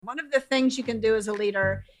One of the things you can do as a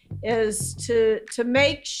leader is to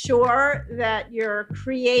make sure that you're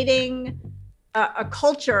creating a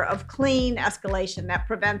culture of clean escalation that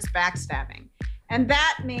prevents backstabbing. And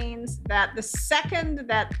that means that the second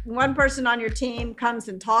that one person on your team comes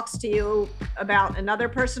and talks to you about another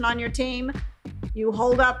person on your team, you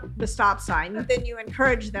hold up the stop sign, and then you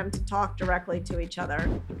encourage them to talk directly to each other.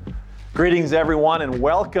 Greetings, everyone, and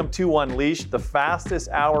welcome to Unleashed, the fastest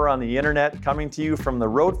hour on the internet, coming to you from the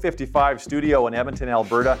Road 55 studio in Edmonton,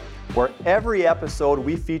 Alberta, where every episode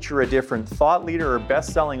we feature a different thought leader or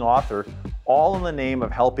best-selling author, all in the name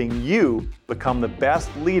of helping you become the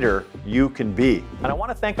best leader you can be. And I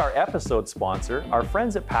want to thank our episode sponsor, our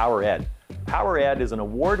friends at PowerEd. PowerEd is an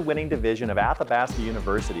award-winning division of Athabasca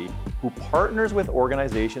University who partners with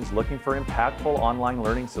organizations looking for impactful online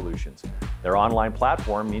learning solutions. Their online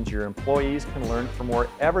platform means your employees can learn from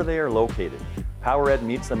wherever they are located. PowerEd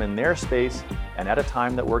meets them in their space and at a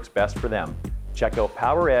time that works best for them. Check out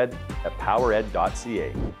PowerEd at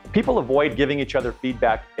powered.ca. People avoid giving each other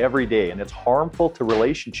feedback every day, and it's harmful to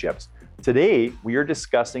relationships. Today, we are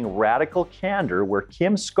discussing radical candor, where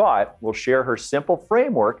Kim Scott will share her simple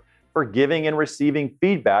framework for giving and receiving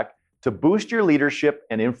feedback to boost your leadership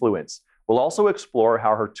and influence. We'll also explore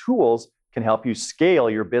how her tools can help you scale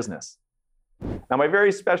your business. Now, my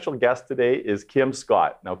very special guest today is Kim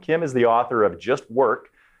Scott. Now, Kim is the author of Just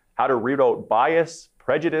Work: How to Root Out Bias,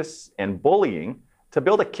 Prejudice, and Bullying to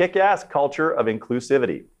Build a Kick-Ass Culture of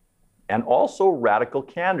Inclusivity, and also Radical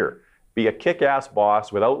Candor: Be a Kick-Ass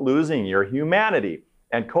Boss Without Losing Your Humanity,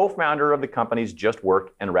 and co-founder of the companies Just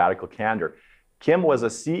Work and Radical Candor. Kim was a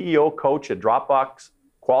CEO coach at Dropbox,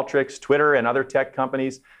 Qualtrics, Twitter, and other tech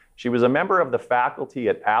companies. She was a member of the faculty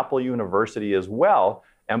at Apple University as well.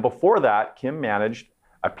 And before that, Kim managed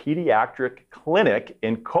a pediatric clinic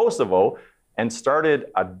in Kosovo and started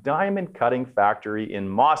a diamond cutting factory in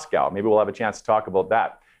Moscow. Maybe we'll have a chance to talk about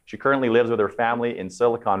that. She currently lives with her family in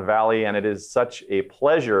Silicon Valley, and it is such a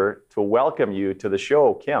pleasure to welcome you to the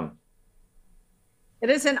show, Kim. It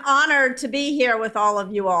is an honor to be here with all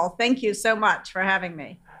of you all. Thank you so much for having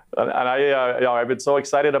me. And I've been so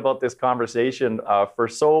excited about this conversation for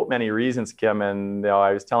so many reasons, Kim. And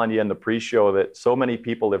I was telling you in the pre-show that so many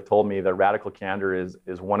people have told me that Radical Candor is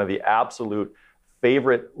one of the absolute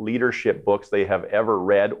favorite leadership books they have ever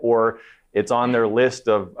read, or it's on their list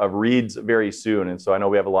of reads very soon. And so I know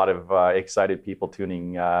we have a lot of excited people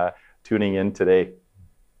tuning in today.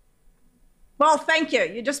 Well, thank you.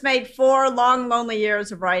 You just made 4 long, lonely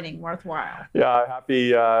years of writing worthwhile. Yeah,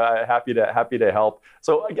 happy to help.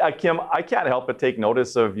 So, Kim, I can't help but take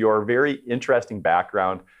notice of your very interesting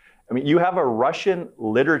background. I mean, you have a Russian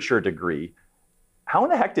literature degree. How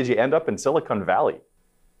in the heck did you end up in Silicon Valley?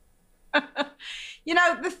 You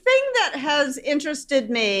know, the thing that has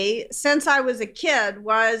interested me since I was a kid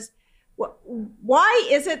was, why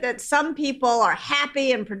is it that some people are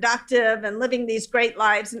happy and productive and living these great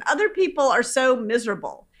lives, and other people are so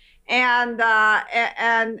miserable and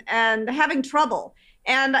having trouble?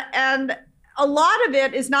 And a lot of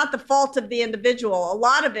it is not the fault of the individual. A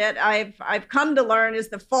lot of it, I've come to learn, is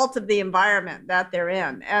the fault of the environment that they're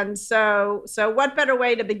in. And so what better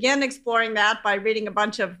way to begin exploring that by reading a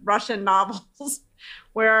bunch of Russian novels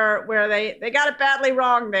where they got it badly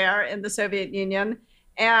wrong there in the Soviet Union.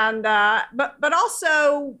 And but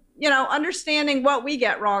also, you know, understanding what we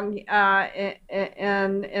get wrong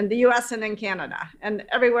in the U.S. and in Canada and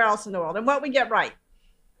everywhere else in the world, and what we get right.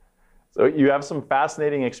 So you have some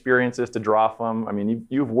fascinating experiences to draw from. I mean,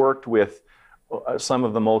 you've worked with some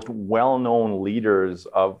of the most well-known leaders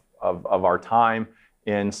of our time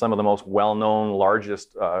in some of the most well-known,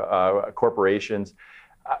 largest corporations.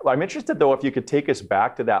 I'm interested, though, if you could take us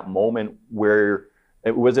back to that moment where.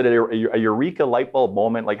 Was it a eureka light bulb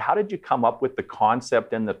moment? Like, how did you come up with the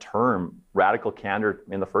concept and the term radical candor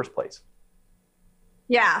in the first place?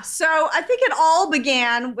 Yeah, so I think it all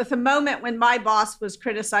began with a moment when my boss was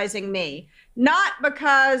criticizing me, not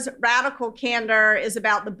because radical candor is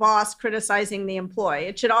about the boss criticizing the employee.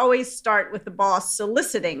 It should always start with the boss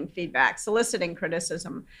soliciting feedback, soliciting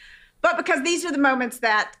criticism. But because these are the moments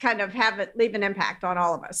that kind of leave an impact on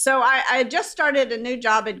all of us. So I just started a new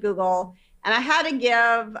job at Google, and I had to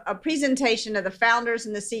give a presentation to the founders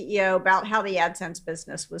and the CEO about how the AdSense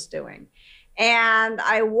business was doing. And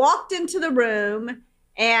I walked into the room,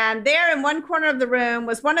 and there in one corner of the room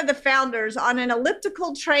was one of the founders on an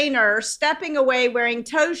elliptical trainer, stepping away, wearing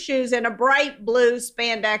toe shoes and a bright blue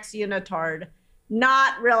spandex unitard,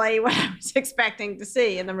 not really what I was expecting to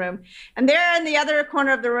see in the room. And there in the other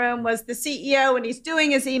corner of the room was the CEO, and he's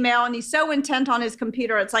doing his email, and he's so intent on his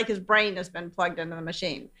computer, it's like his brain has been plugged into the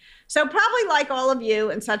machine. So probably like all of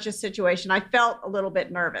you in such a situation, I felt a little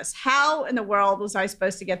bit nervous. How in the world was I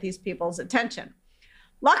supposed to get these people's attention?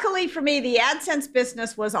 Luckily for me, the AdSense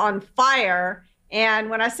business was on fire. And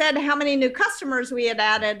when I said how many new customers we had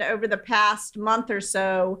added over the past month or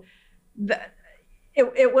so,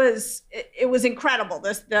 it was incredible.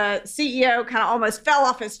 The CEO kind of almost fell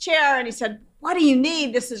off his chair and he said, "What do you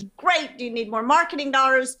need? This is great. Do you need more marketing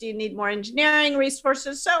dollars? Do you need more engineering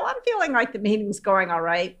resources?" So I'm feeling like the meeting's going all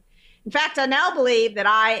right. In fact, I now believe that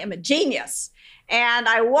I am a genius. And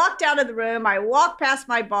I walked out of the room, I walked past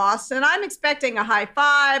my boss, and I'm expecting a high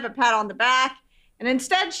five, a pat on the back. And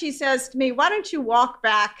instead she says to me, "Why don't you walk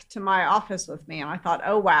back to my office with me?" And I thought,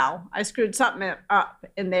 oh, wow, I screwed something up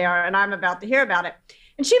in there and I'm about to hear about it.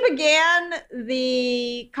 And she began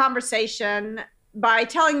the conversation by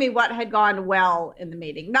telling me what had gone well in the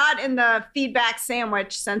meeting, not in the feedback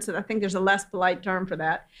sandwich sense of, I think there's a less polite term for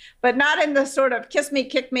that, but not in the sort of kiss me,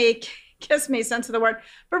 kick me, kiss me sense of the word,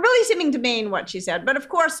 but really seeming to mean what she said. But of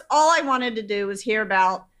course, all I wanted to do was hear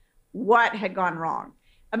about what had gone wrong.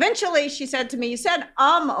 Eventually, she said to me, "You said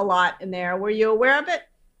a lot in there. Were you aware of it?"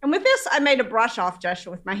 And with this, I made a brush off gesture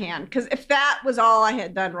with my hand, because if that was all I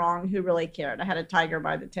had done wrong, who really cared? I had a tiger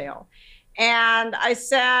by the tail. And I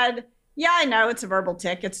said, "Yeah, I know, it's a verbal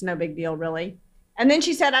tic. It's no big deal, really." And then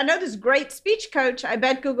she said, "I know this great speech coach. I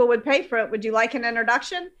bet Google would pay for it. Would you like an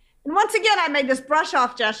introduction?" And once again, I made this brush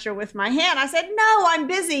off gesture with my hand. I said, "No, I'm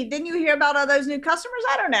busy. Didn't you hear about all those new customers?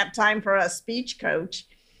 I don't have time for a speech coach."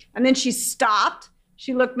 And then she stopped.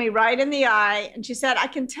 She looked me right in the eye and she said, "I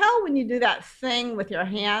can tell when you do that thing with your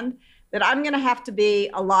hand that I'm going to have to be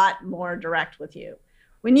a lot more direct with you.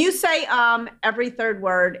 When you say every third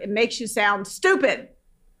word, it makes you sound stupid."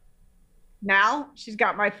 Now she's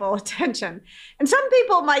got my full attention. And some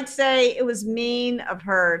people might say it was mean of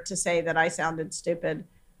her to say that I sounded stupid.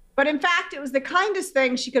 But in fact, it was the kindest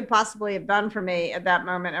thing she could possibly have done for me at that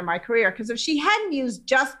moment in my career. Because if she hadn't used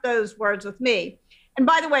just those words with me, and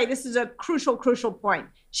by the way, this is a crucial, crucial point,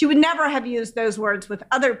 she would never have used those words with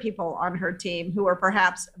other people on her team who were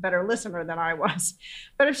perhaps a better listener than I was.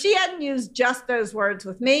 But if she hadn't used just those words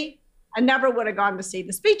with me, I never would have gone to see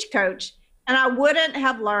the speech coach. And I wouldn't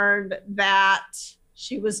have learned that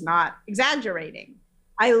she was not exaggerating.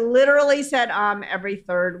 I literally said every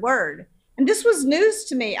third word. And this was news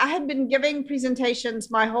to me. I had been giving presentations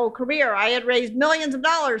my whole career. I had raised millions of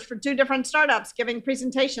dollars for 2 different startups giving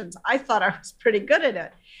presentations. I thought I was pretty good at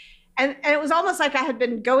it. And it was almost like I had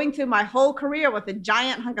been going through my whole career with a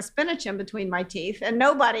giant hunk of spinach in between my teeth, and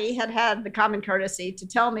nobody had had the common courtesy to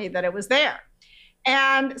tell me that it was there.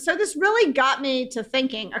 And so this really got me to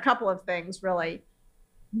thinking a couple of things, really.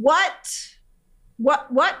 Why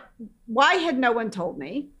had no one told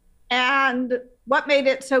me? And what made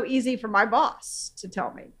it so easy for my boss to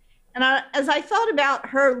tell me? And as I thought about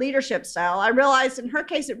her leadership style, I realized in her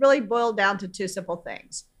case, it really boiled down to 2 simple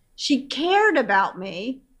things. She cared about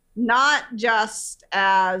me, not just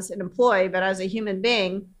as an employee, but as a human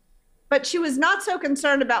being. But she was not so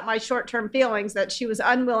concerned about my short-term feelings that she was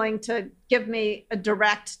unwilling to give me a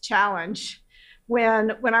direct challenge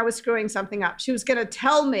when I was screwing something up. She was going to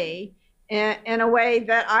tell me in a way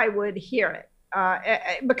that I would hear it.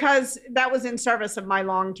 Because that was in service of my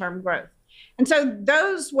long-term growth. And so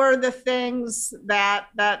those were the things that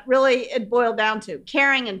really it boiled down to: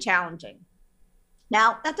 caring and challenging.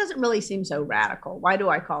 Now, that doesn't really seem so radical. Why do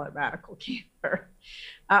I call it radical candor?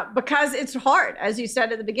 Because it's hard, as you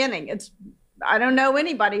said at the beginning. I don't know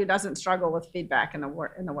anybody who doesn't struggle with feedback in the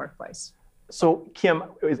workplace. So, Kim,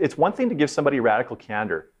 it's one thing to give somebody radical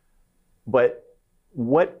candor, but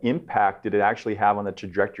what impact did it actually have on the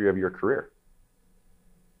trajectory of your career?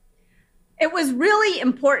 It was really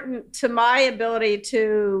important to my ability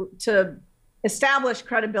to establish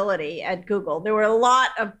credibility at Google. There were a lot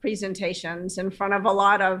of presentations in front of a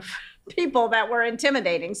lot of people that were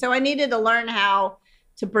intimidating. So I needed to learn how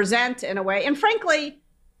to present in a way. And frankly,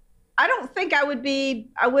 I don't think I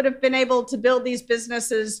would have been able to build these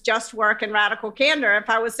businesses, Just Work and Radical Candor, if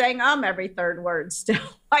I was saying every third word still.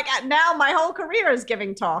 Like now my whole career is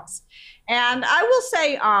giving talks. And I will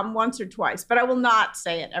say once or twice, but I will not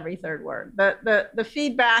say it every third word. The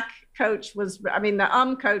feedback coach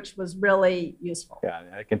the coach was really useful. Yeah,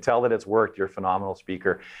 I can tell that it's worked. You're a phenomenal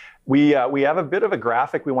speaker. We have a bit of a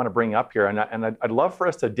graphic we want to bring up here, and I'd love for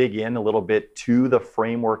us to dig in a little bit to the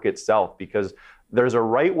framework itself, because there's a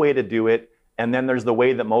right way to do it, and then there's the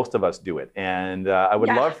way that most of us do it. And I would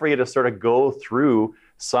love for you to sort of go through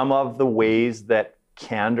some of the ways that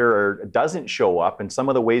candor or doesn't show up, and some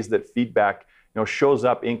of the ways that feedback shows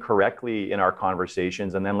up incorrectly in our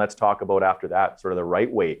conversations. And then let's talk about after that sort of the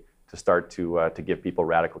right way to start to give people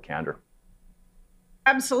radical candor.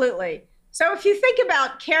 Absolutely. So if you think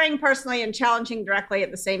about caring personally and challenging directly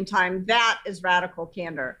at the same time, that is radical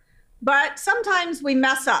candor. But sometimes we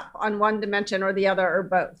mess up on one dimension or the other or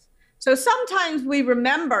both. So sometimes we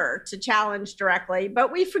remember to challenge directly,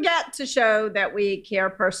 but we forget to show that we care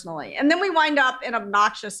personally. And then we wind up in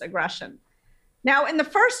obnoxious aggression. Now, in the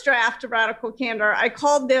first draft of Radical Candor, I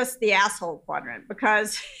called this the asshole quadrant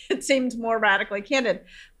because it seemed more radically candid.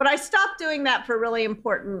 But I stopped doing that for a really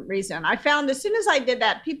important reason. I found as soon as I did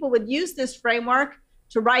that, people would use this framework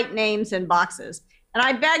to write names in boxes. And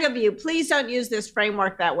I beg of you, please don't use this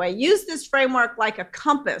framework that way. Use this framework like a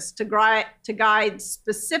compass to guide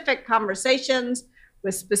specific conversations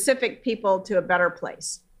with specific people to a better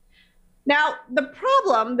place. Now,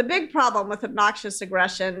 the big problem with obnoxious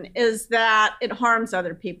aggression is that it harms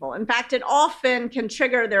other people. In fact, it often can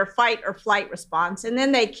trigger their fight or flight response, and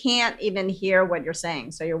then they can't even hear what you're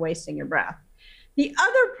saying, so you're wasting your breath. The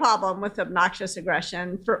other problem with obnoxious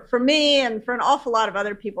aggression for me and for an awful lot of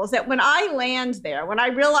other people is that when I land there, when I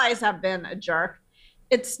realize I've been a jerk,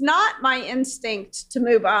 it's not my instinct to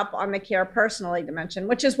move up on the care personally dimension,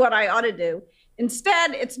 which is what I ought to do.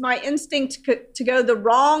 Instead, it's my instinct to go the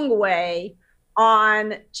wrong way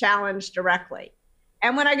on challenge directly.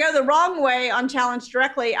 And when I go the wrong way on challenge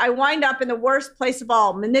directly, I wind up in the worst place of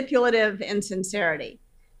all, manipulative insincerity.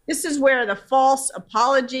 This is where the false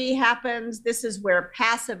apology happens. This is where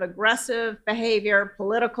passive aggressive behavior,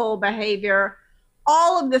 political behavior,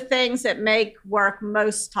 all of the things that make work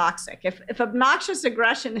most toxic. If obnoxious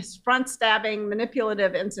aggression is front stabbing,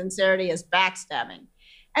 manipulative insincerity is backstabbing.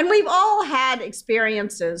 And we've all had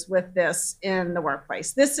experiences with this in the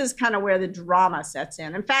workplace. This is kind of where the drama sets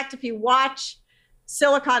in. In fact, if you watch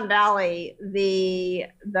Silicon Valley, the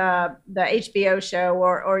HBO show,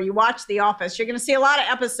 or you watch The Office, you're going to see a lot of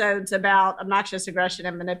episodes about obnoxious aggression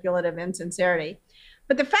and manipulative insincerity.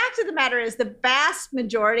 But the fact of the matter is the vast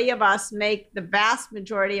majority of us make the vast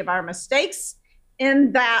majority of our mistakes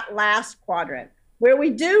in that last quadrant, where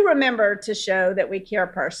we do remember to show that we care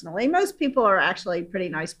personally. Most people are actually pretty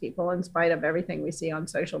nice people in spite of everything we see on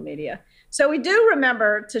social media. So we do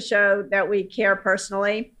remember to show that we care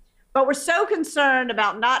personally, but we're so concerned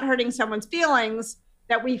about not hurting someone's feelings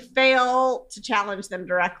that we fail to challenge them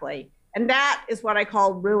directly. And that is what I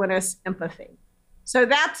call ruinous empathy. So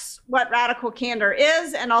that's what radical candor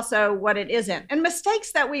is and also what it isn't, and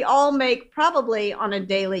mistakes that we all make probably on a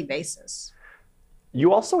daily basis.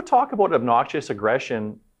 You also talk about obnoxious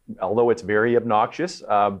aggression, although it's very obnoxious,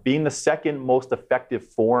 being the second most effective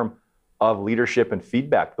form of leadership and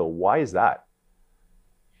feedback, though. Why is that?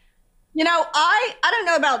 You know, I don't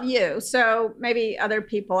know about you, so maybe other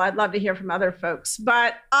people, I'd love to hear from other folks,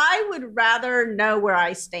 but I would rather know where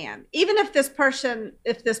I stand. Even if this person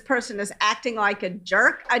is acting like a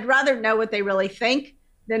jerk, I'd rather know what they really think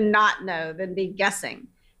than not know, than be guessing.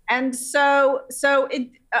 And so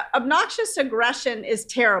obnoxious aggression is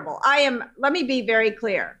terrible. Let me be very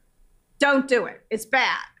clear. Don't do it. It's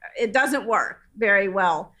bad. It doesn't work very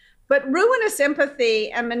well. But ruinous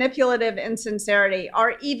empathy and manipulative insincerity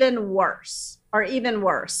are even worse,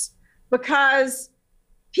 because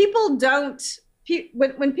people don't,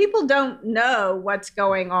 when people don't know what's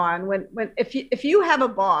going on, if you have a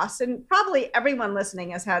boss, and probably everyone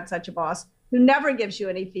listening has had such a boss who never gives you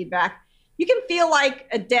any feedback, you can feel like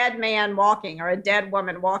a dead man walking or a dead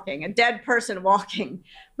woman walking, a dead person walking,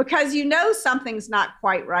 because you know something's not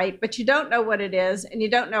quite right, but you don't know what it is and you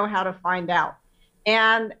don't know how to find out.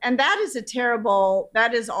 And that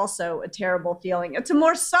is also a terrible feeling. It's a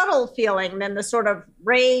more subtle feeling than the sort of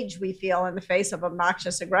rage we feel in the face of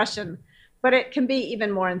obnoxious aggression, but it can be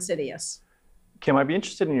even more insidious. Kim, I'd be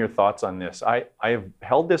interested in your thoughts on this. I have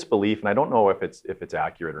held this belief, and I don't know if it's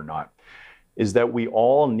accurate or not, is that we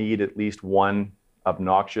all need at least one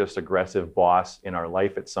obnoxious, aggressive boss in our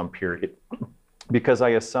life at some period, because I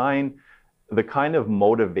assign the kind of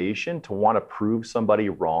motivation to want to prove somebody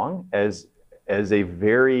wrong as a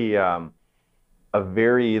very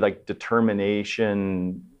like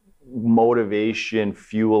determination, motivation,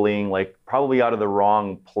 fueling, like probably out of the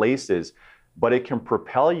wrong places, but it can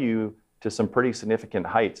propel you to some pretty significant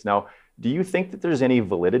heights. Now, do you think that there's any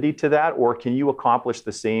validity to that, or can you accomplish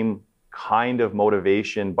the same kind of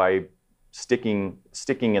motivation by sticking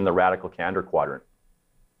in the radical candor quadrant?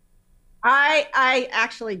 I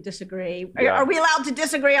actually disagree. Yeah. Are we allowed to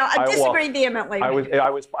disagree? I disagree vehemently. I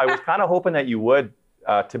was kind of hoping that you would,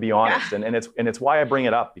 to be honest. And it's why I bring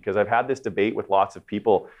it up, because I've had this debate with lots of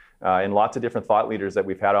people and lots of different thought leaders that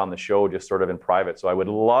we've had on the show, just sort of in private. So I would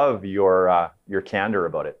love your candor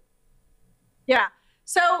about it. Yeah.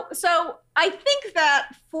 So I think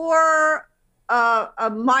that for a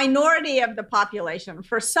minority of the population,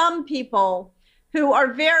 for some people who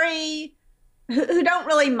are who don't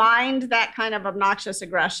really mind that kind of obnoxious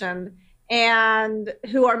aggression and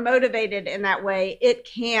who are motivated in that way, it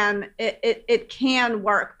can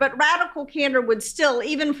work. But radical candor would still,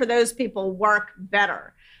 even for those people, work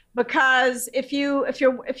better. Because if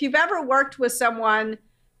you've ever worked with someone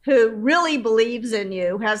who really believes in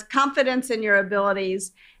you, has confidence in your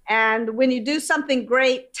abilities, and when you do something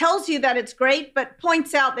great, tells you that it's great, but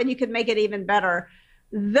points out that you could make it even better,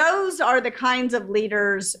 those are the kinds of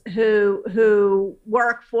leaders who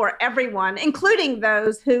work for everyone, including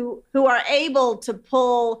those who are able to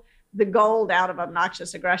pull the gold out of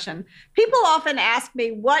obnoxious aggression. People often ask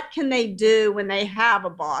me, what can they do when they have a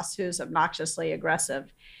boss who's obnoxiously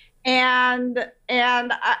aggressive? And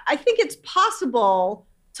I think it's possible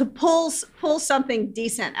to pull something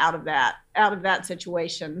decent out of that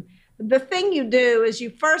situation. The thing you do is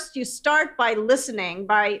you start by listening,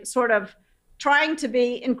 by sort of trying to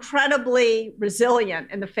be incredibly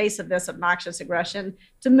resilient in the face of this obnoxious aggression,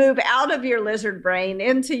 to move out of your lizard brain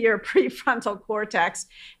into your prefrontal cortex,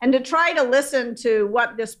 and to try to listen to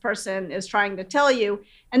what this person is trying to tell you,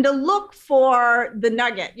 and to look for the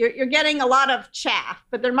nugget. You're getting a lot of chaff,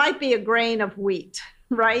 but there might be a grain of wheat,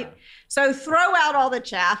 right? So throw out all the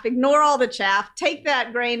chaff, ignore all the chaff, take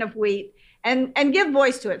that grain of wheat, and give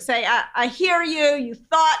voice to it. Say, I hear you. You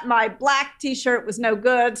thought my black t-shirt was no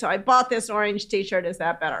good, so I bought this orange t-shirt. Is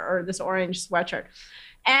that better? Or this orange sweatshirt.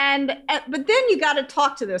 But then you got to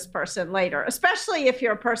talk to this person later, especially if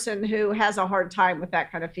you're a person who has a hard time with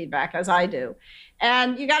that kind of feedback, as I do.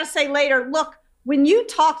 And you got to say later, look, when you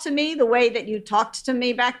talked to me the way that you talked to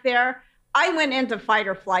me back there, I went into fight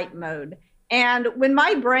or flight mode. And when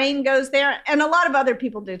my brain goes there, and a lot of other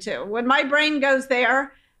people do too, when my brain goes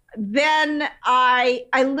there, then I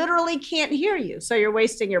literally can't hear you. So you're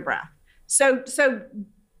wasting your breath. So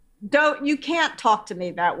you can't talk to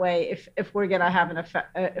me that way if we're gonna have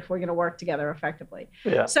if we're gonna work together effectively.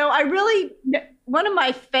 Yeah. So one of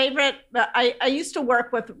my favorite, I used to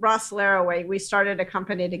work with Ross Laraway. We started a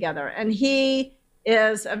company together, and he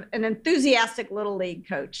is an enthusiastic little league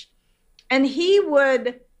coach. And he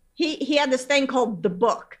had this thing called The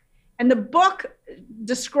Book. And the book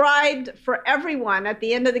described for everyone at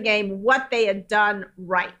the end of the game what they had done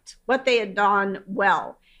right, what they had done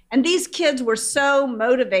well. And these kids were so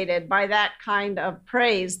motivated by that kind of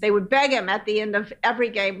praise. They would beg him at the end of every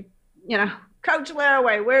game, Coach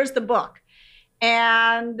Laraway, where's the book?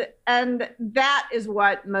 And that is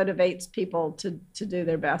what motivates people to do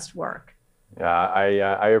their best work. Yeah,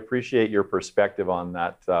 I appreciate your perspective on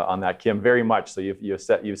that, Kim, very much. So you've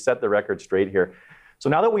set the record straight here. So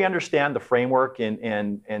now that we understand the framework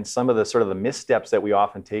and some of the sort of the missteps that we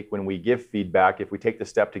often take when we give feedback, if we take the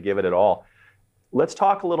step to give it at all, let's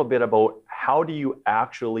talk a little bit about how do you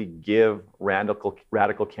actually give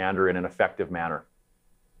radical candor in an effective manner?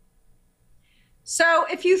 So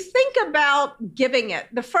if you think about giving it,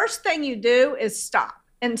 the first thing you do is stop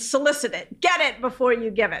and solicit it. Get it before you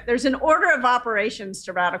give it. There's an order of operations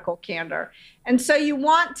to radical candor. And so you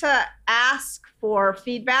want to ask for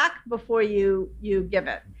feedback before you give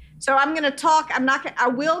it. So I'm going to talk, I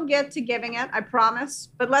will get to giving it, I promise,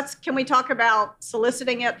 but can we talk about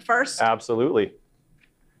soliciting it first? Absolutely.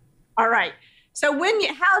 All right. So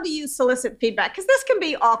how do you solicit feedback? Because this can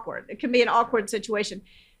be awkward. It can be an awkward situation.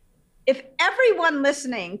 If everyone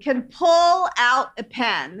listening can pull out a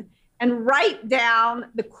pen and write down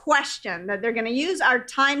the question that they're going to use, our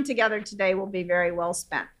time together today will be very well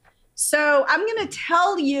spent. So I'm going to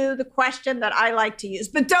tell you the question that I like to use,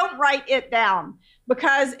 but don't write it down,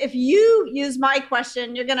 because if you use my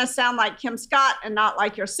question, you're going to sound like Kim Scott and not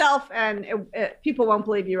like yourself, and people won't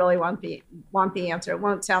believe you really want the answer. It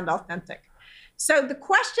won't sound authentic. So the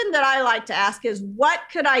question that I like to ask is, what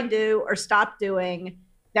could I do or stop doing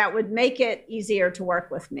that would make it easier to work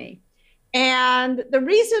with me? And the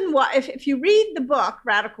reason why, if you read the book,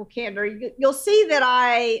 Radical Candor, you'll see that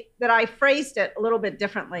I phrased it a little bit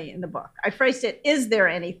differently in the book. I phrased it, is there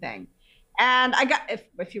anything? And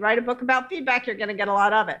if you write a book about feedback, you're going to get a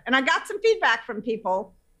lot of it. And I got some feedback from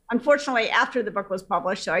people, unfortunately, after the book was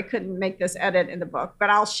published, so I couldn't make this edit in the book, but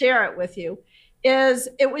I'll share it with you.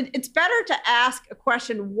 It's better to ask a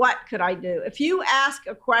question, what could I do? If you ask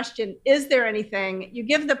a question, is there anything, you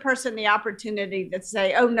give the person the opportunity to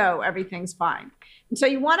say, oh no, everything's fine. And so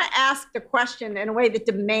you want to ask the question in a way that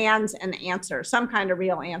demands an answer, some kind of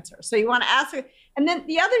real answer. So you want to ask it. And then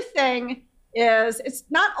the other thing is, it's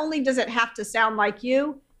not only does it have to sound like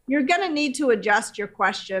you're going to need to adjust your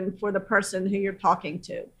question for the person who you're talking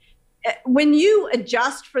to. When you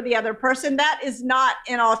adjust for the other person, that is not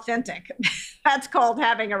inauthentic. That's called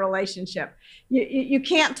having a relationship. You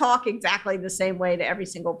can't talk exactly the same way to every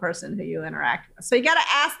single person who you interact with. So you got to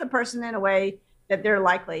ask the person in a way that they're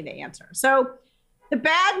likely to answer. So the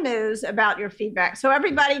bad news about your feedback. So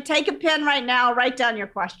everybody take a pen right now, write down your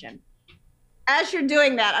question. As you're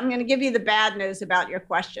doing that, I'm going to give you the bad news about your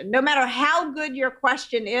question. No matter how good your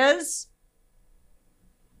question is,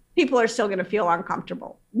 people are still going to feel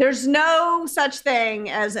uncomfortable. There's no such thing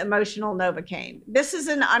as emotional Novocaine. This is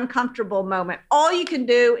an uncomfortable moment. All you can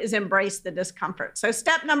do is embrace the discomfort. So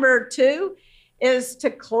step number 2 is to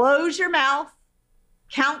close your mouth,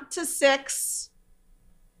 count to 6,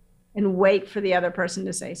 and wait for the other person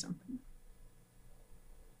to say something.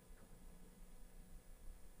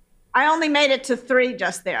 I only made it to 3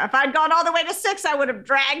 just there. If I'd gone all the way to 6, I would have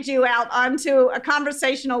dragged you out onto a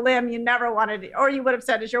conversational limb you never wanted, or you would have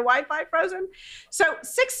said, is your Wi-Fi frozen? So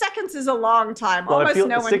 6 seconds is a long time. Well, Almost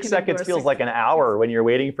no one 6 seconds feels like an hour when you're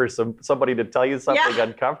waiting for somebody to tell you something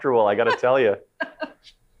uncomfortable, I got to tell you.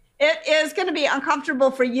 It is going to be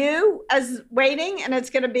uncomfortable for you as waiting, and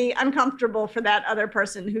it's going to be uncomfortable for that other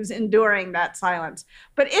person who's enduring that silence.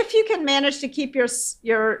 But if you can manage to keep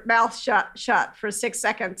your mouth shut for 6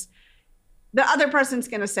 seconds, the other person's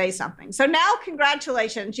going to say something. So now,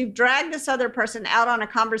 congratulations, you've dragged this other person out on a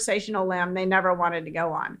conversational limb they never wanted to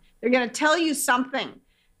go on. They're going to tell you something.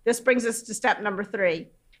 This brings us to step number 3.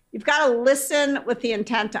 You've got to listen with the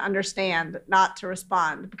intent to understand, not to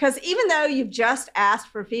respond. Because even though you've just asked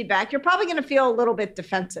for feedback, you're probably going to feel a little bit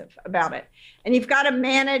defensive about it. And you've got to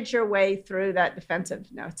manage your way through that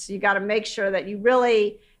defensiveness. You got to make sure that you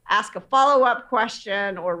really ask a follow-up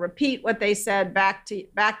question or repeat what they said back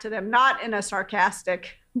to them, not in a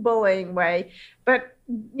sarcastic, bullying way, but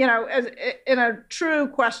in a true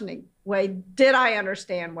questioning way. Did I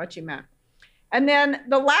understand what you meant? And then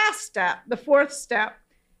the last step, the 4th step,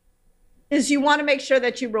 is you want to make sure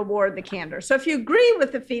that you reward the candor. So if you agree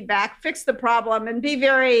with the feedback, fix the problem and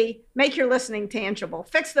make your listening tangible.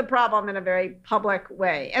 Fix the problem in a very public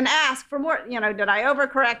way and ask for more, did I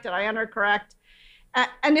overcorrect? Did I undercorrect?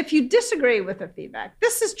 And if you disagree with the feedback,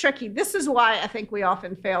 this is tricky. This is why I think we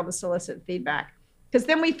often fail to solicit feedback, because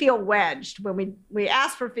then we feel wedged when we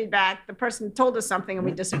ask for feedback, the person told us something and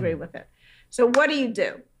we disagree with it. So what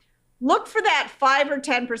do? Look for that 5 or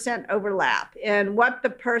 10% overlap in what the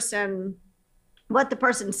person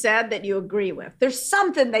said that you agree with. There's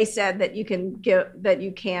something they said that you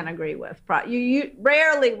can agree with. You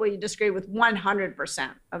rarely will you disagree with 100%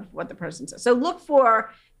 of what the person says. So look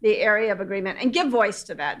for the area of agreement and give voice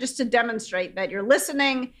to that, just to demonstrate that you're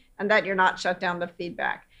listening and that you're not shut down to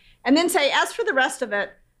feedback. And then say, as for the rest of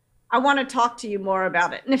it, I want to talk to you more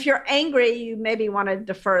about it. And if you're angry, you maybe want to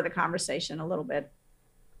defer the conversation a little bit.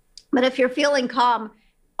 But if you're feeling calm,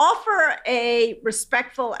 offer a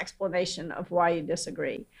respectful explanation of why you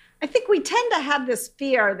disagree. I think we tend to have this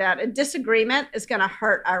fear that a disagreement is going to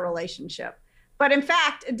hurt our relationship. But in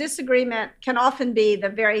fact, a disagreement can often be the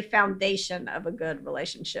very foundation of a good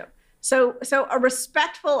relationship. So a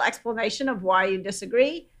respectful explanation of why you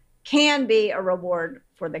disagree can be a reward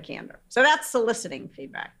for the candor. So that's soliciting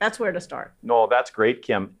feedback. That's where to start. No, that's great,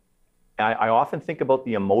 Kim. I often think about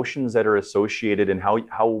the emotions that are associated and how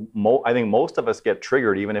I think most of us get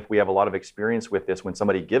triggered, even if we have a lot of experience with this, when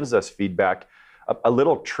somebody gives us feedback. A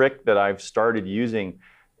little trick that I've started using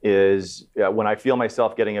is when I feel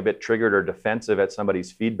myself getting a bit triggered or defensive at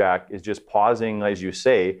somebody's feedback, is just pausing, as you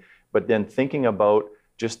say, but then thinking about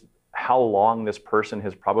just how long this person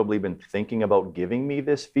has probably been thinking about giving me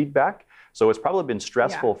this feedback. So it's probably been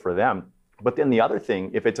stressful for them. But then the other thing,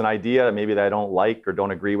 if it's an idea maybe that I don't like or don't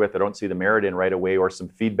agree with, or don't see the merit in right away, or some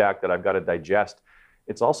feedback that I've got to digest,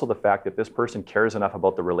 it's also the fact that this person cares enough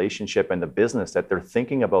about the relationship and the business that they're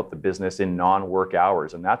thinking about the business in non-work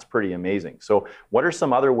hours. And that's pretty amazing. So what are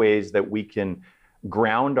some other ways that we can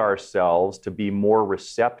ground ourselves to be more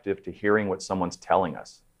receptive to hearing what someone's telling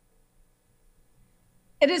us?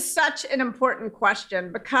 It is such an important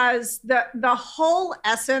question, because the whole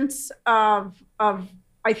essence of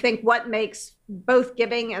I think what makes both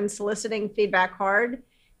giving and soliciting feedback hard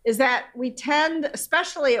is that we tend,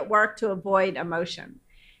 especially at work, to avoid emotion.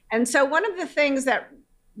 And so one of the things that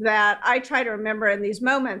I try to remember in these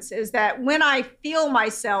moments is that when I feel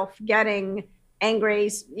myself getting angry,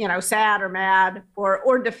 sad or mad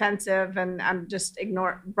or defensive, and I'm just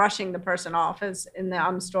brushing the person off, as in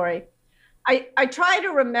the story, I try to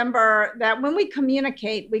remember that when we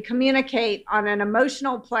communicate on an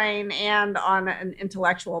emotional plane and on an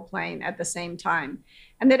intellectual plane at the same time.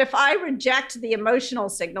 And that if I reject the emotional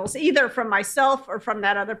signals, either from myself or from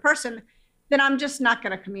that other person, then I'm just not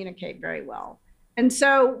going to communicate very well. And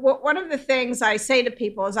so one of the things I say to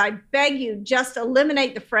people is I beg you, just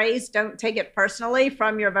eliminate the phrase, don't take it personally,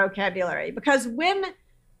 from your vocabulary. Because when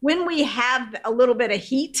we have a little bit of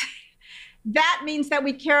heat, that means that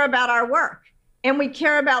we care about our work and we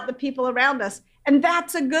care about the people around us. And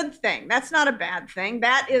that's a good thing. That's not a bad thing.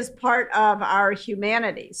 That is part of our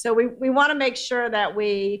humanity. So we want to make sure that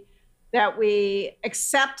we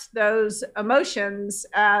accept those emotions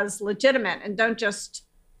as legitimate and don't just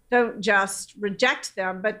reject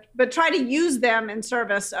them, but try to use them in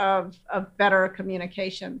service of better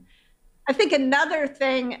communication. I think another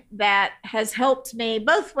thing that has helped me,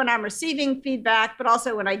 both when I'm receiving feedback, but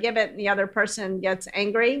also when I give it and the other person gets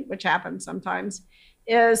angry, which happens sometimes,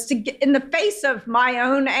 is to get in the face of my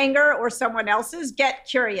own anger or someone else's, get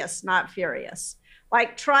curious, not furious.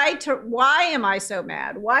 Like why am I so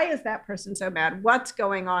mad? Why is that person so mad? What's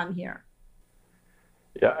going on here?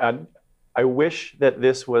 Yeah, and I wish that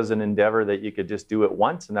this was an endeavor that you could just do it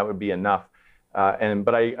once and that would be enough.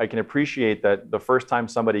 But I can appreciate that the first time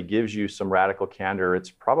somebody gives you some radical candor, it's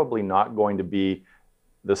probably not going to be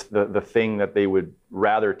the thing that they would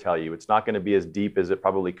rather tell you. It's not going to be as deep as it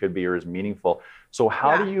probably could be or as meaningful. So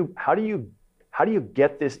how do you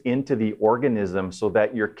get this into the organism so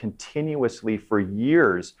that you're continuously for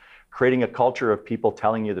years creating a culture of people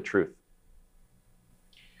telling you the truth?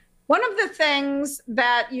 One of the things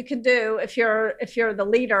that you can do if you're the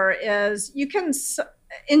leader is you can,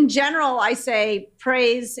 in general, I say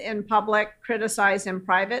praise in public, criticize in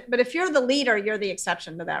private. But if you're the leader, you're the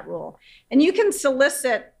exception to that rule. And you can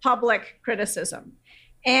solicit public criticism.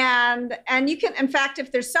 And you can, in fact,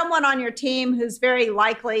 if there's someone on your team who's very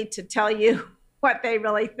likely to tell you what they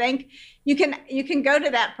really think, you can go to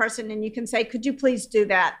that person and you can say, could you please do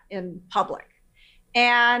that in public?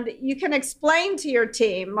 And you can explain to your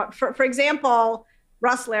team, for example,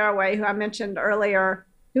 Russ Laraway, who I mentioned earlier,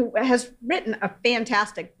 who has written a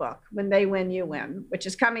fantastic book, When They Win, You Win, which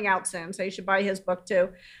is coming out soon, so you should buy his book too.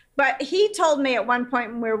 But he told me at one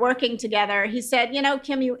point when we were working together, he said,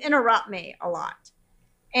 Kim, you interrupt me a lot.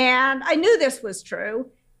 And I knew this was true.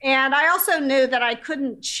 And I also knew that I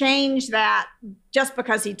couldn't change that just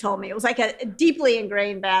because he told me. It was like a deeply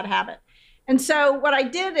ingrained bad habit. And so what I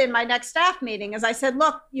did in my next staff meeting is I said,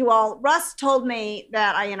 look, you all, Russ told me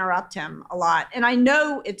that I interrupt him a lot, and I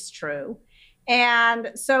know it's true.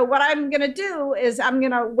 And so what I'm going to do is I'm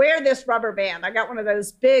going to wear this rubber band. I got one of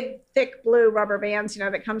those big, thick blue rubber bands,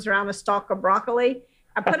 that comes around a stalk of broccoli.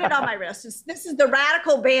 I put it on my wrist. This is the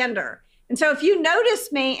radical bander. And so if you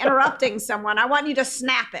notice me interrupting someone, I want you to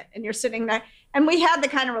snap it. And you're sitting there. And we had the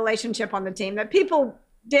kind of relationship on the team that people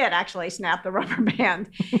did actually snap the rubber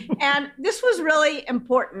band. And this was really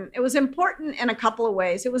important. It was important in a couple of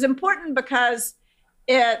ways. It was important because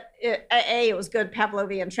it was good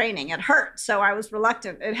Pavlovian training. It hurt, so I was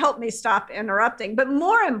reluctant. It helped me stop interrupting. But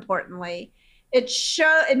more importantly, it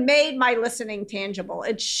made my listening tangible.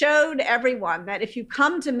 It showed everyone that if you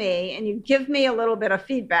come to me and you give me a little bit of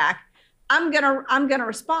feedback, I'm gonna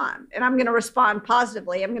respond, and I'm gonna respond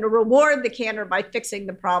positively. I'm gonna reward the candor by fixing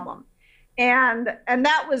the problem. And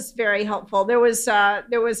that was very helpful. There was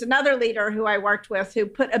another leader who I worked with who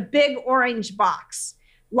put a big orange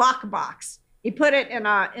lock box. He put it in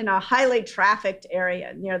a highly trafficked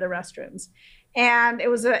area near the restrooms, and it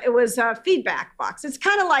was a feedback box. It's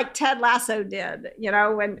kind of like Ted Lasso did,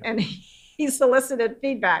 and he solicited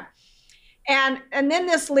feedback. And then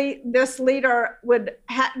this leader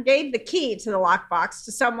gave the key to the lockbox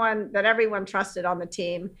to someone that everyone trusted on the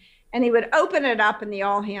team. And he would open it up in the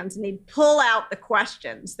all hands and he'd pull out the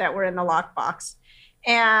questions that were in the lockbox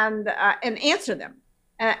and answer them.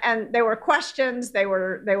 And they were questions, they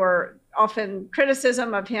were often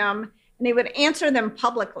criticism of him, and he would answer them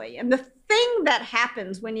publicly. And the thing that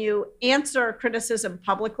happens when you answer criticism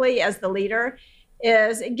publicly as the leader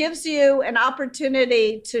is it gives you an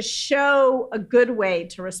opportunity to show a good way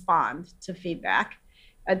to respond to feedback,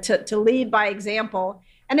 to lead by example.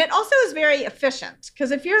 And it also is very efficient,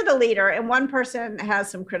 because if you're the leader and one person has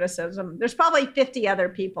some criticism, there's probably 50 other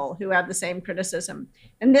people who have the same criticism.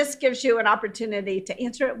 And this gives you an opportunity to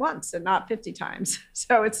answer it once and not 50 times.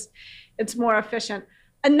 So it's more efficient.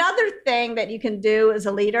 Another thing that you can do as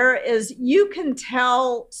a leader is you can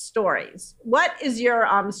tell stories. What is your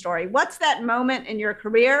story? What's that moment in your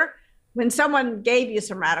career when someone gave you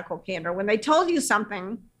some radical candor, when they told you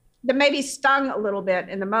something that maybe stung a little bit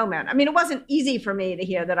in the moment? I mean, it wasn't easy for me to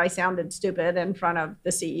hear that I sounded stupid in front of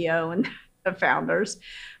the CEO and of founders.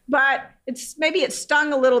 But maybe it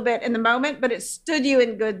stung a little bit in the moment, but it stood you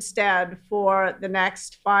in good stead for the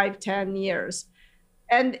next 5, 10 years.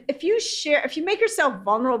 And if you make yourself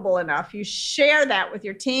vulnerable enough, you share that with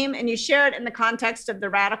your team and you share it in the context of the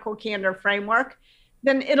Radical Candor framework,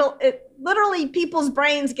 then it literally, people's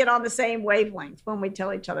brains get on the same wavelength when we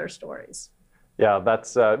tell each other stories. Yeah,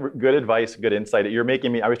 that's good advice, good insight. You're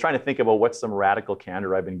making me, I was trying to think about what's some radical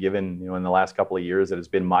candor I've been given, in the last couple of years that has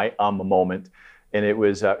been my moment. And it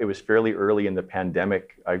was fairly early in the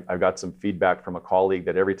pandemic. I got some feedback from a colleague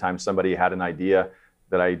that every time somebody had an idea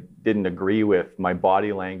that I didn't agree with, my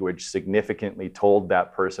body language significantly told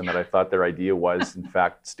that person that I thought their idea was in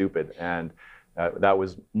fact stupid. And that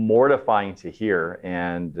was mortifying to hear.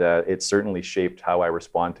 And it certainly shaped how I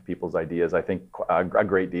respond to people's ideas, I think, a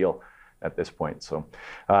great deal at this point. So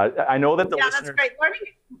I know that the listener... That's great.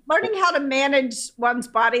 Learning how to manage one's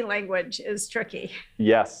body language is tricky.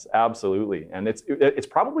 Yes, absolutely. And it's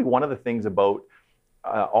probably one of the things about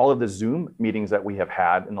all of the Zoom meetings that we have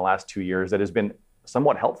had in the last 2 years that has been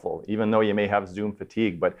somewhat helpful, even though you may have Zoom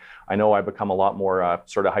fatigue. But I know I've become a lot more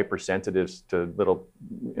sort of hypersensitive to little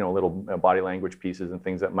body language pieces and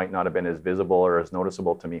things that might not have been as visible or as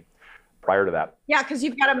noticeable to me prior to that. Yeah, because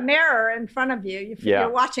you've got a mirror in front of you.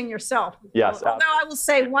 You're watching yourself. Yes. Although I will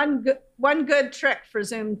say one good trick for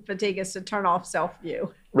Zoom fatigue is to turn off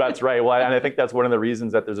self-view. That's right. Well, and I think that's one of the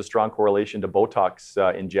reasons that there's a strong correlation to Botox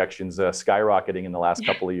injections skyrocketing in the last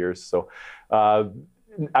couple of years. So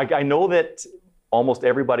I know that almost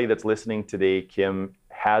everybody that's listening today, Kim,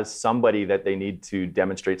 has somebody that they need to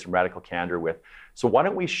demonstrate some radical candor with. So why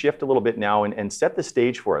don't we shift a little bit now and set the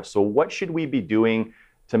stage for us? So what should we be doing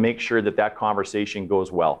to make sure that conversation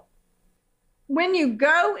goes well? When you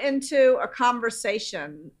go into a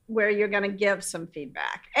conversation where you're going to give some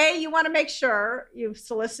feedback, you want to make sure you've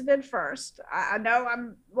solicited first. I know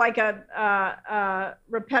I'm like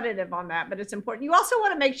repetitive on that, but it's important. You also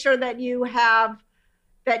want to make sure that you have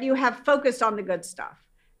focused on the good stuff,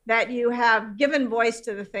 that you have given voice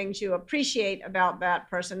to the things you appreciate about that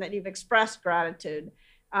person, that you've expressed gratitude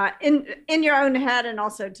in your own head and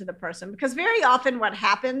also to the person. Because very often what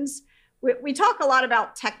happens, we talk a lot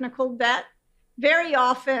about technical debt. Very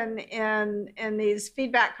often in these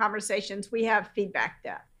feedback conversations, we have feedback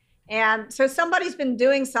debt. And so somebody's been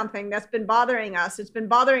doing something that's been bothering us. It's been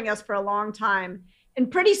bothering us for a long time. And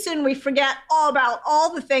pretty soon we forget all about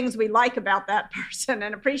all the things we like about that person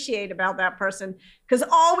and appreciate about that person, because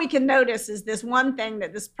all we can notice is this one thing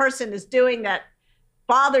that this person is doing that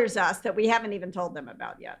bothers us that we haven't even told them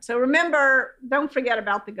about yet. So remember, don't forget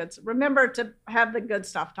about the good. Remember to have the good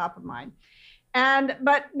stuff top of mind.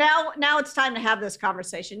 But now it's time to have this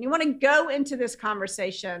conversation. You want to go into this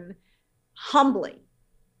conversation humbly.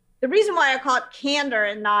 The reason why I call it candor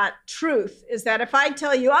and not truth is that if I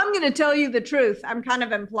tell you, I'm going to tell you the truth, I'm kind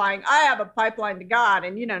of implying I have a pipeline to God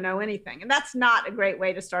and you don't know anything. And that's not a great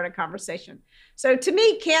way to start a conversation. So to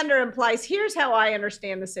me, candor implies, here's how I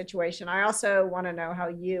understand the situation. I also want to know how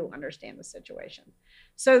you understand the situation.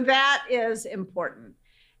 So that is important.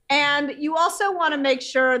 And you also want to make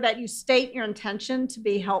sure that you state your intention to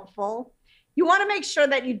be helpful. You want to make sure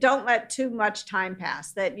that you don't let too much time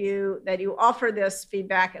pass, that you offer this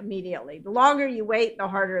feedback immediately. The longer you wait, the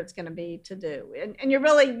harder it's going to be to do. And you're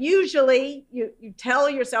really, usually you tell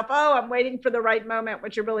yourself, oh, I'm waiting for the right moment.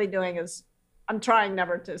 What you're really doing is, I'm trying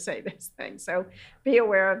never to say this thing. So be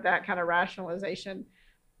aware of that kind of rationalization.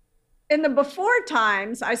 In the before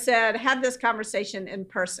times, I said, have this conversation in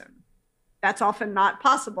person. That's often not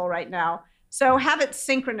possible right now. So have it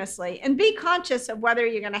synchronously and be conscious of whether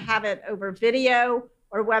you're going to have it over video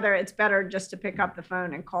or whether it's better just to pick up the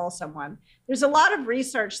phone and call someone. There's a lot of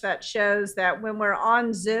research that shows that when we're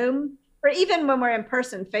on Zoom, or even when we're in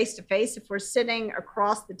person face to face, if we're sitting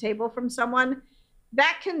across the table from someone,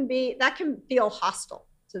 that can feel hostile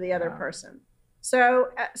to the other person. So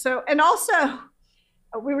and also,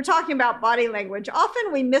 we were talking about body language.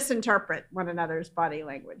 Often we misinterpret one another's body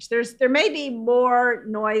language. There may be more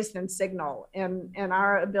noise than signal in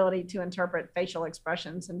our ability to interpret facial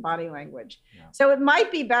expressions and body language. Yeah. So it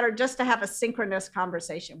might be better just to have a synchronous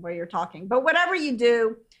conversation where you're talking. But whatever you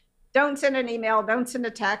do, don't send an email, don't send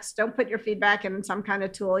a text, don't put your feedback in some kind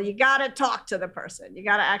of tool. You got to talk to the person. You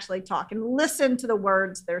got to actually talk and listen to the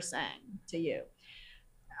words they're saying to you.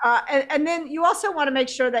 And then you also want to make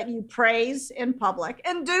sure that you praise in public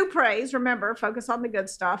and do praise. Remember, focus on the good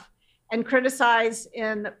stuff and criticize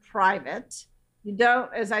in private. You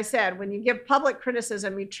don't, as I said, when you give public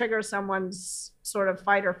criticism, you trigger someone's sort of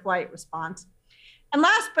fight or flight response. And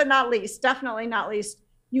last but not least, definitely not least,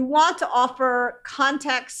 you want to offer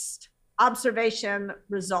context observation,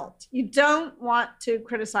 result. You don't want to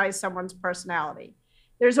criticize someone's personality.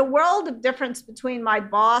 There's a world of difference between my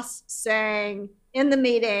boss saying in the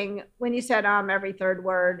meeting, when you said every third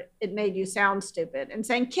word, it made you sound stupid, and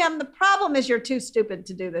saying, Kim, the problem is you're too stupid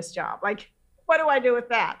to do this job. Like, what do I do with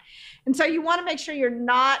that? And so you want to make sure you're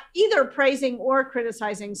not either praising or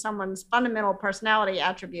criticizing someone's fundamental personality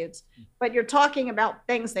attributes, but you're talking about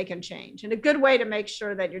things they can change. And a good way to make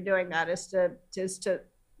sure that you're doing that is to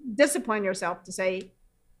discipline yourself to say,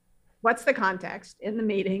 what's the context in the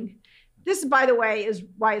meeting? This, by the way, is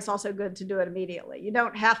why it's also good to do it immediately. You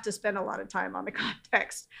don't have to spend a lot of time on the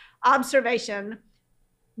context. Observation,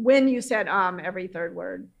 when you said every third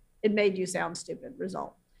word, it made you sound stupid,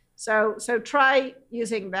 result. So try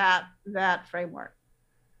using that framework.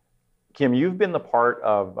 Kim, you've been the part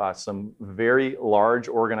of some very large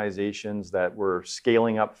organizations that were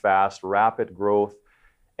scaling up fast, rapid growth,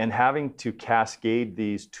 and having to cascade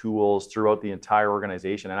these tools throughout the entire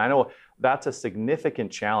organization. And I know that's a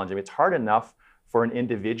significant challenge. I mean, it's hard enough for an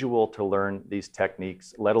individual to learn these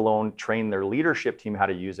techniques, let alone train their leadership team how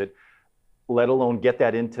to use it, let alone get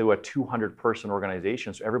that into a 200-person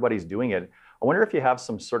organization. So everybody's doing it. I wonder if you have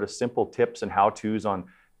some sort of simple tips and how-tos on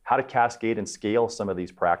how to cascade and scale some of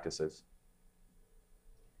these practices.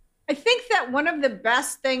 I think that one of the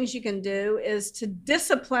best things you can do is to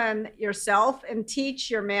discipline yourself and teach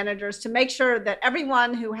your managers to make sure that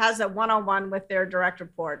everyone who has a one-on-one with their direct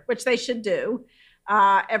report, which they should do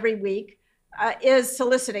every week, is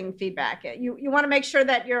soliciting feedback. You want to make sure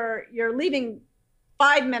that you're leaving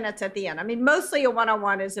 5 minutes at the end. I mean, mostly a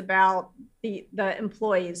one-on-one is about the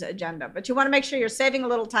employee's agenda, but you want to make sure you're saving a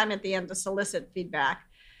little time at the end to solicit feedback.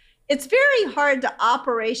 It's very hard to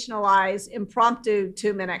operationalize impromptu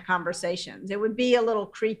 2-minute conversations. It would be a little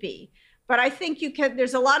creepy, but I think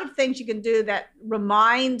there's a lot of things you can do that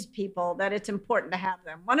remind people that it's important to have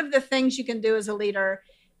them. One of the things you can do as a leader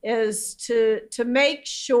is to make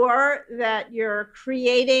sure that you're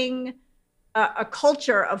creating a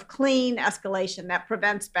culture of clean escalation that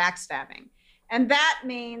prevents backstabbing. And that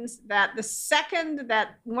means that the second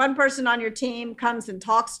that one person on your team comes and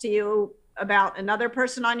talks to you about another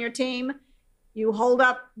person on your team, you hold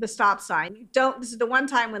up the stop sign. This is the one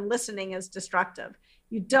time when listening is destructive.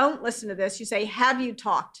 You don't listen to this. You say, have you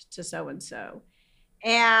talked to so-and-so?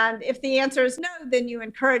 And if the answer is no, then you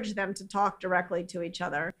encourage them to talk directly to each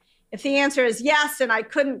other. If the answer is yes, and I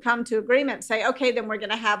couldn't come to agreement, say, okay, then we're going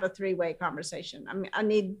to have a 3-way conversation. I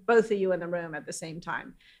need both of you in the room at the same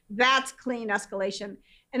time. That's clean escalation.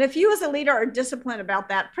 And if you as a leader are disciplined about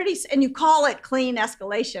that, and you call it clean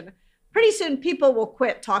escalation, pretty soon people will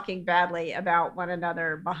quit talking badly about one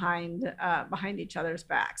another behind each other's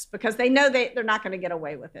backs, because they know they're not going to get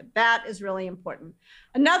away with it. That is really important.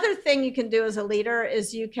 Another thing you can do as a leader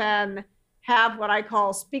is you can have what I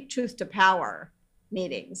call speak truth to power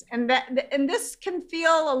meetings. And this can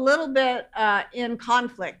feel a little bit in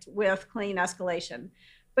conflict with clean escalation.